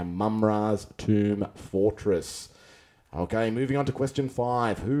I am Mumra's Tomb Fortress. Okay, moving on to question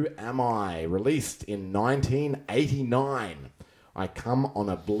 5. Who am I? Released in 1989. I come on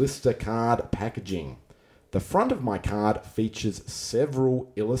a blister card packaging. The front of my card features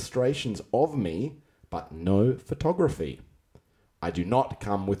several illustrations of me, but no photography. I do not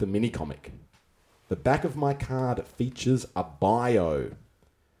come with a mini-comic. The back of my card features a bio.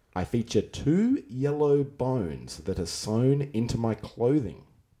 I feature 2 yellow bones that are sewn into my clothing.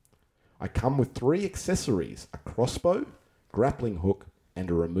 I come with 3 accessories: a crossbow, grappling hook, and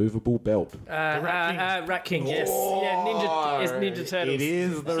a removable belt. Rat King, yes. Yeah, Ninja Turtles. It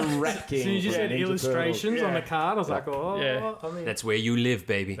is the Rat King. As soon as you said Ninja illustrations Turtles. on the card, I was like, Yeah. I mean, That's where you live,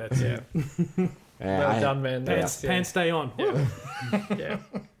 baby. Well done, man. pants stay on. Yeah.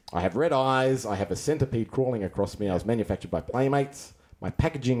 I have red eyes. I have a centipede crawling across me. I was manufactured by Playmates. My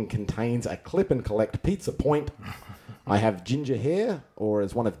packaging contains a clip and collect pizza point. I have ginger hair, or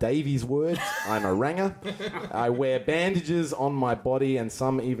as one of Davy's words, I'm a ranger. I wear bandages on my body, and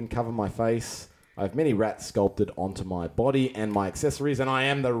some even cover my face. I have many rats sculpted onto my body and my accessories, and I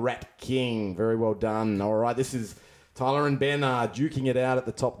am the Rat King. Very well done. All right, this is Tyler and Ben duking it out at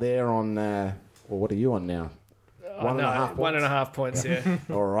the top there on... well, what are you on now? 1.5 points? 1.5 points, yeah.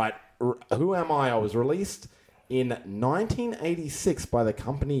 All right. Who am I? I was released in 1986 by the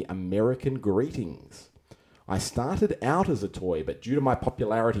company American Greetings. I started out as a toy, but due to my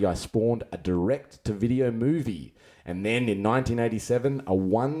popularity, I spawned a direct-to-video movie, and then in 1987, a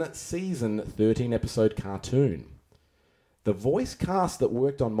 1-season, 13-episode cartoon. The voice cast that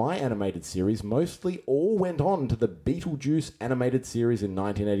worked on my animated series mostly all went on to the Beetlejuice animated series in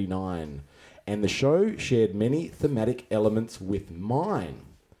 1989, and the show shared many thematic elements with mine.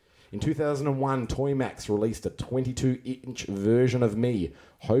 In 2001, Toymax released a 22-inch version of me,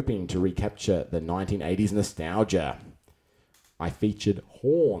 hoping to recapture the 1980s nostalgia. I featured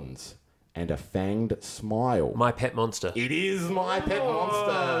horns and a fanged smile. My Pet Monster. It is My Pet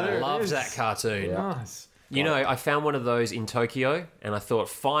Monster. Loves that cartoon. Yeah. Nice. You know, I found one of those in Tokyo, and I thought,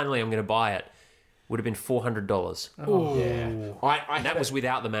 finally, I'm going to buy it. Would have been $400. Oh, Yeah. And that was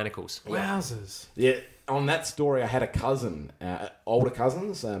without the manacles. Wowzers. Yeah, on that story, I had a cousin, older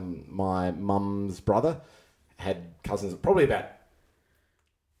cousins. My mum's brother had cousins probably about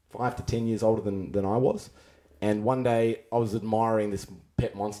 5 to 10 years older than I was. And one day I was admiring this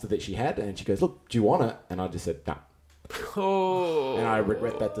pet monster that she had, and she goes, "Look, do you want it?" And I just said, "No." Oh. And I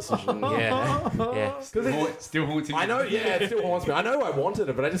regret that decision. Yeah. Still haunting you. I know, yeah, it still haunts me. I know I wanted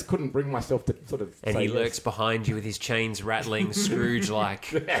it, but I just couldn't bring myself to sort of And say he yes. lurks behind you with his chains rattling, Scrooge-like.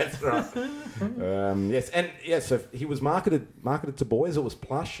 That's right. Yes, and yeah, so he was marketed to boys. It was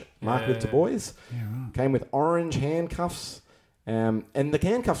plush, marketed to boys. Yeah, right. Came with orange handcuffs And the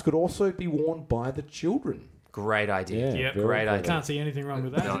handcuffs could also be worn by the children. Great idea. Yeah, Yep. very Great clever. idea. Can't see anything wrong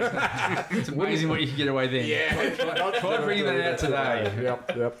with that. It's amazing what you can get away then. Yeah, Try bringing that out today.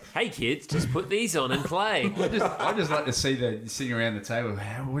 Yep. Hey kids, just put these on and play. I just like to see the sitting around the table.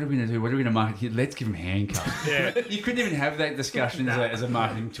 What are we going to do? What are we going to market? Let's give them handcuffs. Yeah. You couldn't even have that discussion as a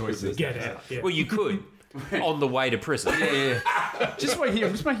marketing choice. Get out. Yeah. Well, you could on the way to prison. Yeah. Just wait here.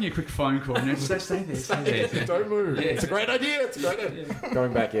 I'm just making a quick phone call. No, stay there. Don't move. Yeah. It's a great idea.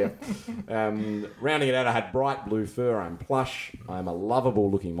 Going back here. Rounding it out, I had bright blue fur. I'm plush. I'm a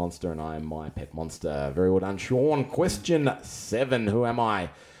lovable looking monster, and I am my pet monster. Very well done, Sean. Question 7. Who am I?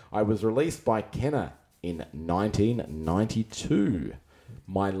 I was released by Kenner in 1992.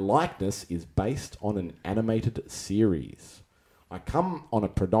 My likeness is based on an animated series. I come on a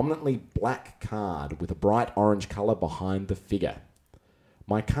predominantly black card with a bright orange colour behind the figure.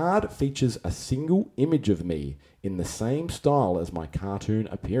 My card features a single image of me in the same style as my cartoon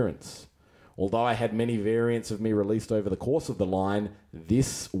appearance. Although I had many variants of me released over the course of the line,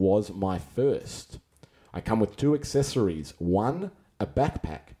 this was my first. I come with 2 accessories, 1, a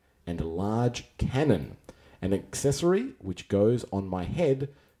backpack, and a large cannon, an accessory which goes on my head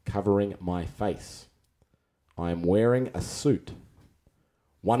covering my face. I am wearing a suit.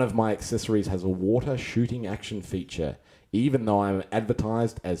 One of my accessories has a water shooting action feature, even though I'm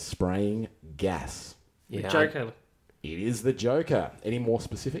advertised as spraying gas. Yeah. Joker. It is the Joker. Any more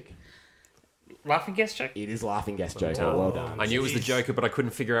specific? Laughing gas joke? It is Laughing Gas Joker. Well done. I knew it was the Joker, but I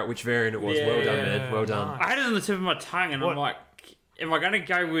couldn't figure out which variant it was. Yeah. Well done, man. Well done. I had it on the tip of my tongue, and I'm like, am I going to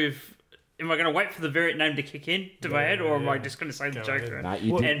go with... Am I going to wait for the variant name to kick in to my head, or am I just going to say the Joker No,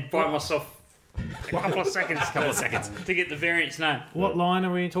 you did. and buy myself a couple of seconds to get the variant's name? What line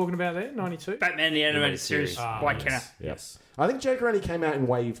are we talking about there? 92? Batman the Animated Series by Kenner. Yes. I think Joker only came out in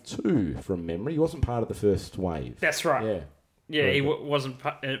wave 2 from memory. He wasn't part of the first wave. That's right. Yeah. Yeah, Very he good. wasn't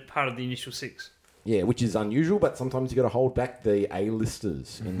part of the initial 6. Yeah, which is unusual, but sometimes you got to hold back the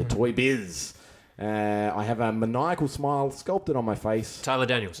A-listers in the toy biz. I have a maniacal smile sculpted on my face. Tyler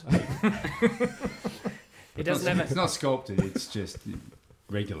Daniels. He doesn't have It's not sculpted. It's just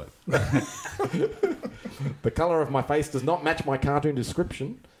regular. The colour of my face does not match my cartoon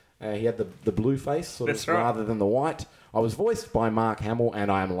description. He had the blue face sort That's of right. rather than the white. I was voiced by Mark Hamill,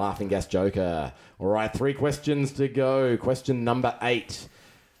 and I am Laughing Gas Joker. All right, 3 questions to go. Question number 8.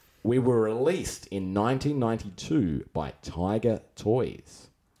 We were released in 1992 by Tiger Toys.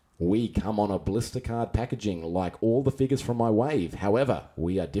 We come on a blister card packaging like all the figures from my wave. However,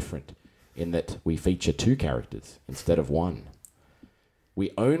 we are different in that we feature 2 characters instead of 1.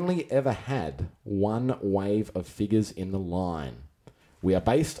 We only ever had 1 wave of figures in the line. We are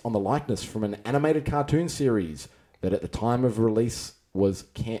based on the likeness from an animated cartoon series that at the time of release was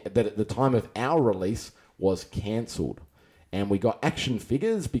our release was cancelled. And we got action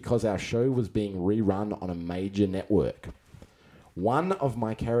figures because our show was being rerun on a major network. One of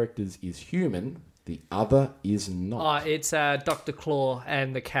my characters is human, the other is not. it's Dr. Claw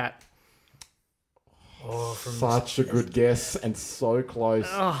and the cat. Such a good guess and so close,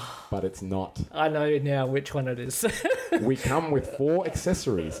 but it's not. I know now which one it is. We come with 4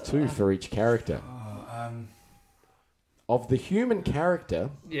 accessories, 2 for each character. Of the human character,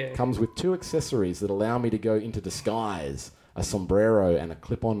 Yeah. comes with 2 accessories that allow me to go into disguise, a sombrero and a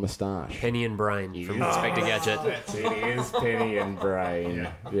clip-on moustache. Penny and Brain from Inspector Gadget. It is Penny and Brain.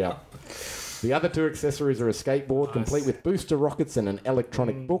 Yeah. The other 2 accessories are a skateboard complete with booster rockets and an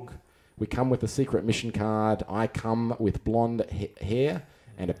electronic book. We come with a secret mission card. I come with blonde hair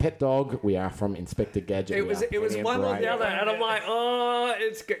and a pet dog. We are from Inspector Gadget. It We was are it was Penny and one or Brain. the other, and I'm like,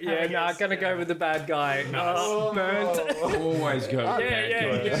 I'm gonna go with the bad guy. Burnt. Always go.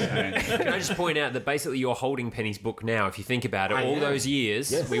 Yeah. Can I just point out that basically you're holding Penny's book now? If you think about it, all those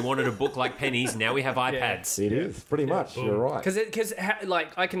years we wanted a book like Penny's. Now we have iPads. It is pretty much. You're right. Because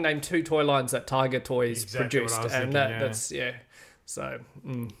like I can name 2 toy lines that Tiger Toys Exactly what produced, I was and thinking, that's So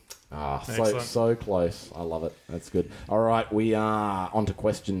So close. I love it. That's good. All right, we are on to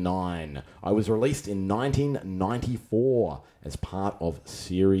question 9. I was released in 1994 as part of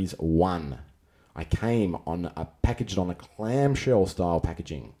Series 1. I came packaged on a clamshell style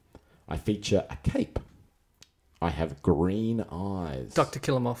packaging. I feature a cape. I have green eyes. Dr.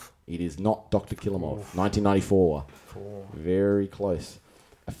 Killamov. It is not Dr. Killamov. 1994. Very close.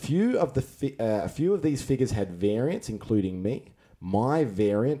 A few of these figures had variants, including me. My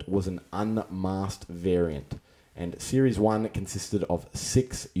variant was an unmasked variant, and Series 1 consisted of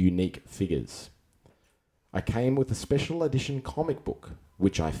 6 unique figures. I came with a special edition comic book,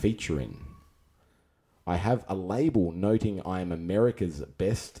 which I feature in. I have a label noting I am America's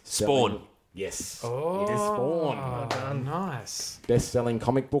best-selling... Spawn. Yes. Oh, it is Spawn. Nice. Best-selling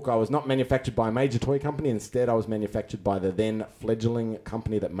comic book. I was not manufactured by a major toy company. Instead, I was manufactured by the then fledgling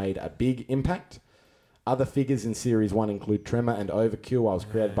company that made a big impact. Other figures in Series 1 include Tremor and Overkill. I was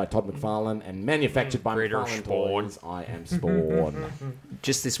created by Todd McFarlane and manufactured by Critter McFarlane Spawn. Toys. I am Spawn.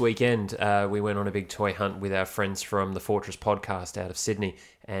 Just this weekend, we went on a big toy hunt with our friends from the Fortress podcast out of Sydney,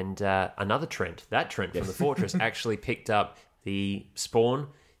 and another Trent, from the Fortress, actually picked up the Spawn,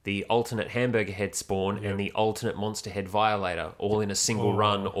 the alternate Hamburger Head Spawn, and the alternate Monster Head Violator, all in a single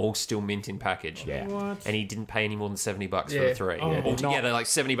run, all still mint in package. Yeah. What? And he didn't pay any more than $70 for the three. Yeah, Altogether, like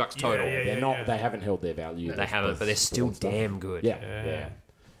 $70 total. They're not. They haven't held their value. They haven't, but they're still damn good. Yeah.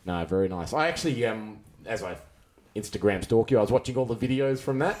 No, very nice. I actually, as I Instagram stalk you, I was watching all the videos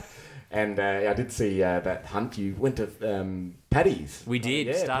from that, and I did see that hunt. You went to Paddy's. We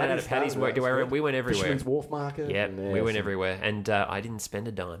did. Started out at Paddy's, worked our way around. We went everywhere. Fisherman's Wharf Market. Yeah, and, we went everywhere, and I didn't spend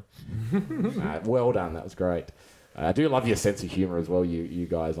a dime. Well done. That was great. I do love your sense of humour as well. You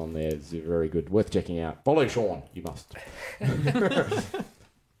guys on there is very good. Worth checking out. Follow Sean. You must.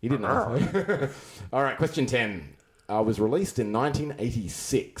 He didn't know. All right. Question 10. I was released in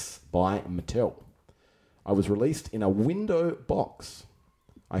 1986 by Mattel. I was released in a window box.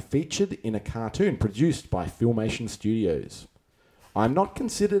 I featured in a cartoon produced by Filmation Studios. I'm not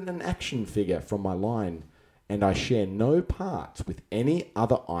considered an action figure from my line, and I share no parts with any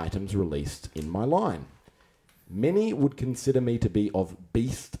other items released in my line. Many would consider me to be of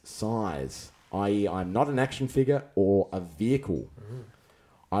beast size, i.e. I'm not an action figure or a vehicle.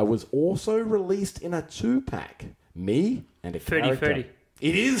 I was also released in a 2-pack. Me and a 30-30.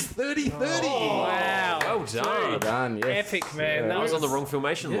 It is 30-30. Wow. Well done. Well done, yes. Epic, man. I was on the wrong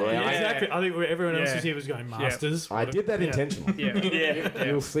Filmation line. Yeah, exactly. I think everyone else Yeah. here was going Masters. I did that intentionally. Yeah.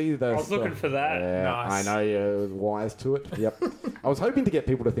 You'll see those. I was looking for that. Yeah, Nice. I know you're wise to it. Yep. I was hoping to get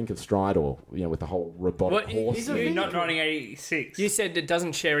people to think of Stridor, with the whole robotic What, horse. is it thing. Not 1986. You said it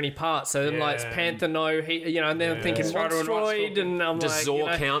doesn't share any parts, so then like it's Yeah. Panther, no, and then I'm thinking Strider and Monstroid, and I'm Does like,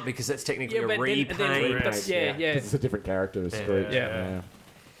 Zor count because that's technically a but repaint? yeah. 'Cause it's a different character. It's great. Yeah.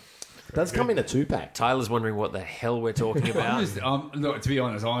 It does come in a 2-pack. Tyler's wondering what the hell we're talking about. Look, to be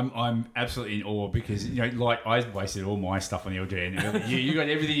honest, I'm absolutely in awe because like I wasted all my stuff on the LGN earlier. You got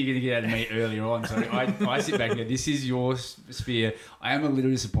everything you're going to get out of me earlier on. So I sit back and go, this is your sphere. I am a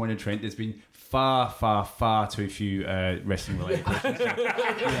little disappointed, Trent. There's been far too few wrestling related questions. The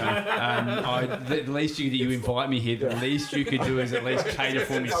least you invite me here. The least you could do is at least cater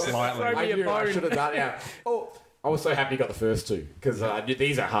for me slightly. I knew I should have done it. Oh, I was so happy you got the first two because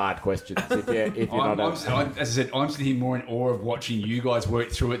these are hard questions. If you're not, as I said, I'm sitting here more in awe of watching you guys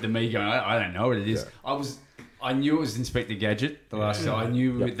work through it than me going, I don't know what it is. Yeah. I knew it was Inspector Gadget the last time. I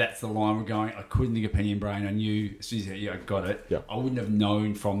knew that's the line we're going. I couldn't think of Penny and Brain. I knew as soon as I got it. Yep. I wouldn't have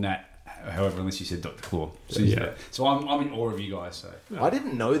known from that. However, unless you said Dr. Claw. So I'm in awe of you guys. So I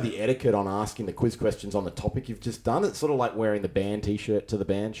didn't know the etiquette on asking the quiz questions on the topic you've just done. It's sort of like wearing the band T-shirt to the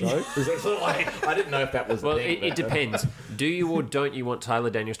band show. Is that sort of like, I didn't know if that was. Well, the thing, it depends. Do you or don't you want Tyler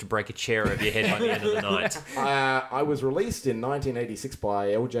Daniels to break a chair over your head by the end of the night? I was released in 1986 by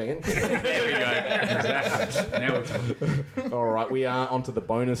LJN. There we go. exactly. Now we're talking. All right, we are on to the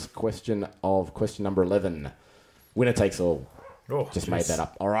bonus question of question number 11. Winner takes all. Oh, Just made that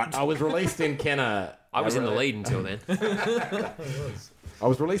up. All right. I was released in Kenner. I was in the lead until then. I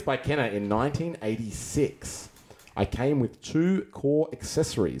was released by Kenner in 1986. I came with 2 core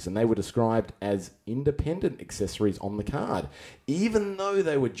accessories, and they were described as independent accessories on the card, even though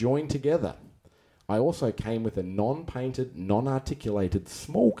they were joined together. I also came with a non-painted, non-articulated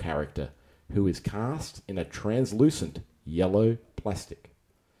small character who is cast in a translucent yellow plastic.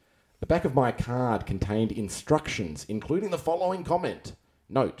 The back of my card contained instructions, including the following comment.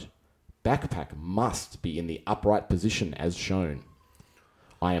 Note, backpack must be in the upright position as shown.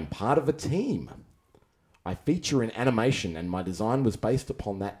 I am part of a team. I feature in animation, and my design was based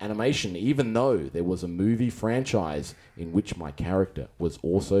upon that animation, even though there was a movie franchise in which my character was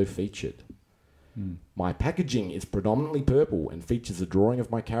also featured. My packaging is predominantly purple and features a drawing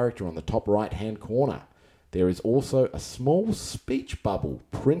of my character on the top right-hand corner. There is also a small speech bubble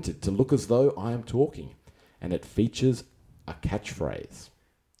printed to look as though I am talking, and it features a catchphrase.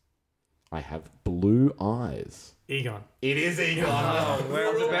 I have blue eyes. Egon. It is Egon. I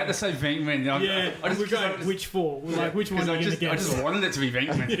was about to say Venkman. We're going which four? Like which one are you going to I get? just wanted it to be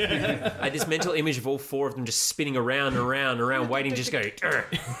Venkman. I had this mental image of all 4 of them just spinning around, waiting, just go. Yeah,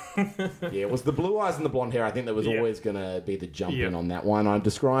 it was the blue eyes and the blonde hair. I think there was always going to be the jump in on that one. I'm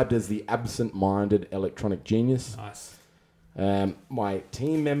described as the absent-minded electronic genius. Nice. My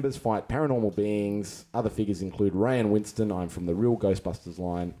team members fight paranormal beings. Other figures include Ray and Winston. I'm from the Real Ghostbusters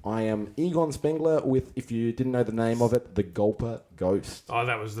line. I am Egon Spengler with, if you didn't know the name of it, the Gulper Ghost. Oh,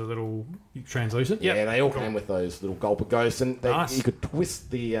 that was the little translucent? Yeah, they all came with those little Gulper Ghosts. And you could twist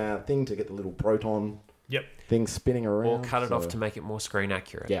the thing to get the little proton thing spinning around. Or cut it off to make it more screen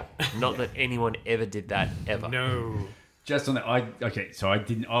accurate. Yeah. Not that anyone ever did that, ever. No. Just on that, so I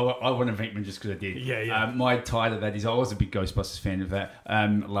didn't. I wanted Venkman just because I did. Yeah. My tie to that is I was a big Ghostbusters fan of that.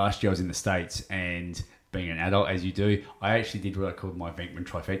 Last year I was in the States, and being an adult as you do, I actually did what I called my Venkman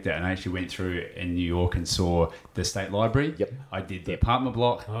trifecta, and I actually went through in New York and saw the State Library. Yep. I did the apartment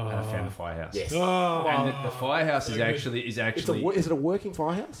block, and I found the firehouse. Yes. And the firehouse is actually Is it a working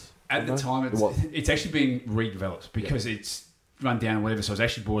firehouse? at the time it's actually being redeveloped because it's run down or whatever, so I was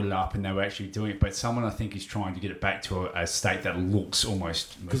actually brought it up and they were actually doing it, but someone I think is trying to get it back to a state that looks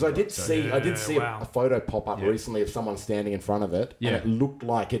almost... Because I did see a photo pop up recently of someone standing in front of it, and it looked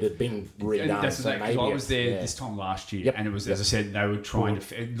like it had been redone. That's so exactly, I was there this time last year, and it was, as I said, they were trying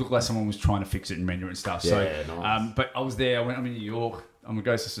to... It looked like someone was trying to fix it and render it and stuff. Yeah, so, nice. but I was there, I'm in New York, I'm a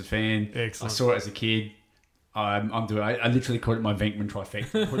Ghostbusters fan. Excellent. I saw it as a kid. I literally called it my Venkman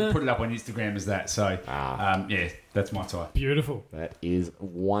trifecta. Put it up on Instagram as that. So, that's my tie. Beautiful. That is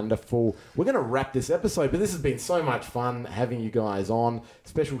wonderful. We're going to wrap this episode, but this has been so much fun having you guys on.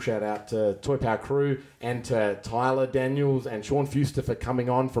 Special shout out to Toy Power Crew and to Tyler Daniels and Sean Fuster for coming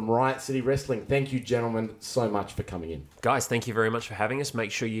on from Riot City Wrestling. Thank you, gentlemen, so much for coming in. Guys, thank you very much for having us.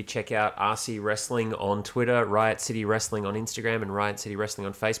 Make sure you check out RC Wrestling on Twitter, Riot City Wrestling on Instagram, and Riot City Wrestling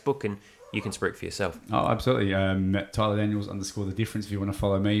on Facebook, and you can speak for yourself. Oh, absolutely. Tyler Daniels _ the difference. If you want to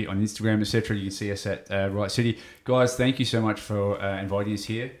follow me on Instagram, etc., you can see us at Riot City. Guys, thank you so much for inviting us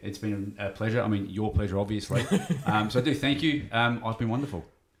here. It's been a pleasure. I mean, your pleasure, obviously. So I do thank you. I've been wonderful.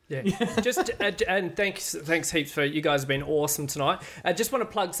 Yeah, just and thanks heaps for you guys have been awesome tonight. I just want to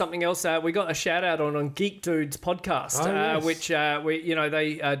plug something else. We got a shout out on Geek Dudes podcast, which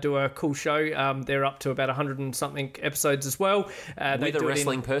they do a cool show. They're up to about 100 and something episodes as well. With a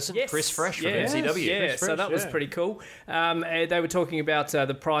wrestling person, Chris Fresh from MCW. Yeah, so that was pretty cool. They were talking about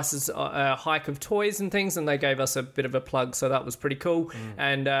the prices hike of toys and things, and they gave us a bit of a plug, so that was pretty cool.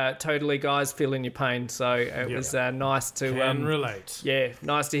 And totally, guys, feeling your pain. So it was nice to relate. Yeah,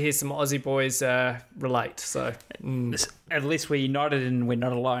 nice to hear some Aussie boys relate. So at least we're united and we're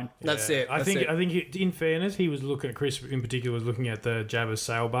not alone. That's it. I think in fairness, he was looking at Chris in particular was looking at the Jabba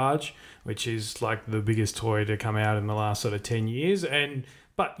sail barge, which is like the biggest toy to come out in the last sort of 10 years.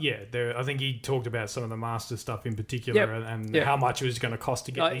 But I think he talked about some of the Master stuff in particular and how much it was going to cost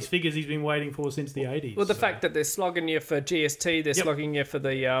to get these figures he's been waiting for since the 80s. Well, the fact that they're slogging you for GST, they're slogging you for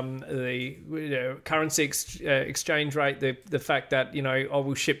the currency exchange rate, the fact that,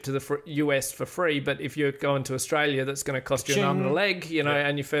 we'll ship to the US for free, but if you're going to Australia, that's going to cost you an arm and a leg,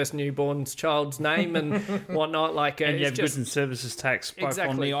 and your first newborn child's name and whatnot. And you have goods and services tax both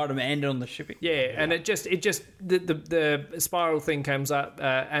on the item and on the shipping. Yeah, and it just the spiral thing comes up.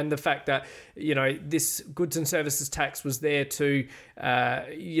 And the fact that this goods and services tax was there to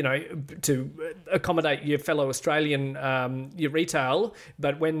to accommodate your fellow Australian your retail,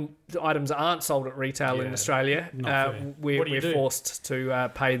 but when the items aren't sold at retail in Australia, we're forced to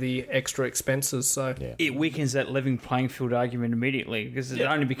pay the extra expenses. So it weakens that living playing field argument immediately because it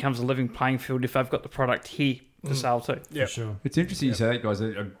only becomes a living playing field if I've got the product here to sell too. Yeah, for sure. It's interesting you say that, guys.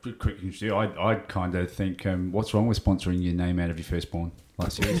 A quick interview. I kind of think, what's wrong with sponsoring your name out of your firstborn?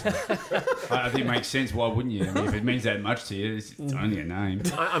 Like, seriously. I think it makes sense. Why wouldn't you? I mean, if it means that much to you, it's only a name.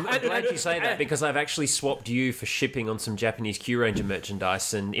 I'm glad you say that because I've actually swapped you for shipping on some Japanese Q Ranger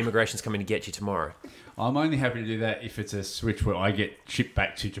merchandise, and immigration's coming to get you tomorrow. I'm only happy to do that if it's a switch where I get shipped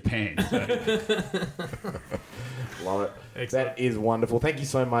back to Japan. So. Love it. Excellent. That is wonderful. Thank you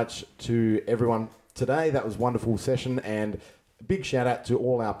so much to everyone today. That was a wonderful session, and big shout out to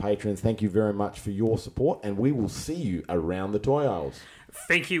all our patrons. Thank you very much for your support, and we will see you around the toy aisles.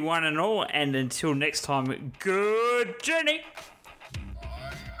 Thank you one and all, and until next time, good journey.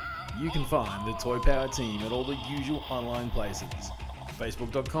 You can find the Toy Power team at all the usual online places.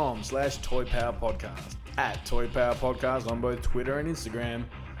 Facebook.com/ToyPowerPodcast, at Toy Power Podcast on both Twitter and Instagram,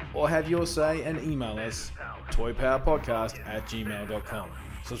 or have your say and email us toypowerpodcast@gmail.com.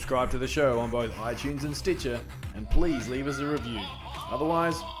 Subscribe to the show on both iTunes and Stitcher, and please leave us a review.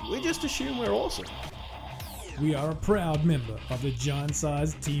 Otherwise, we just assume we're awesome. We are a proud member of the Giant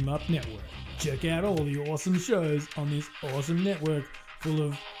Size Team Up Network. Check out all the awesome shows on this awesome network full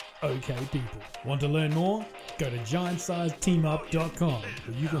of okay people. Want to learn more? Go to giantsizeteamup.com,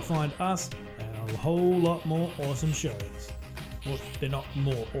 where you can find us and a whole lot more awesome shows. Well, they're not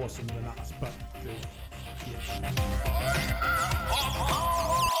more awesome than us, but they're yet.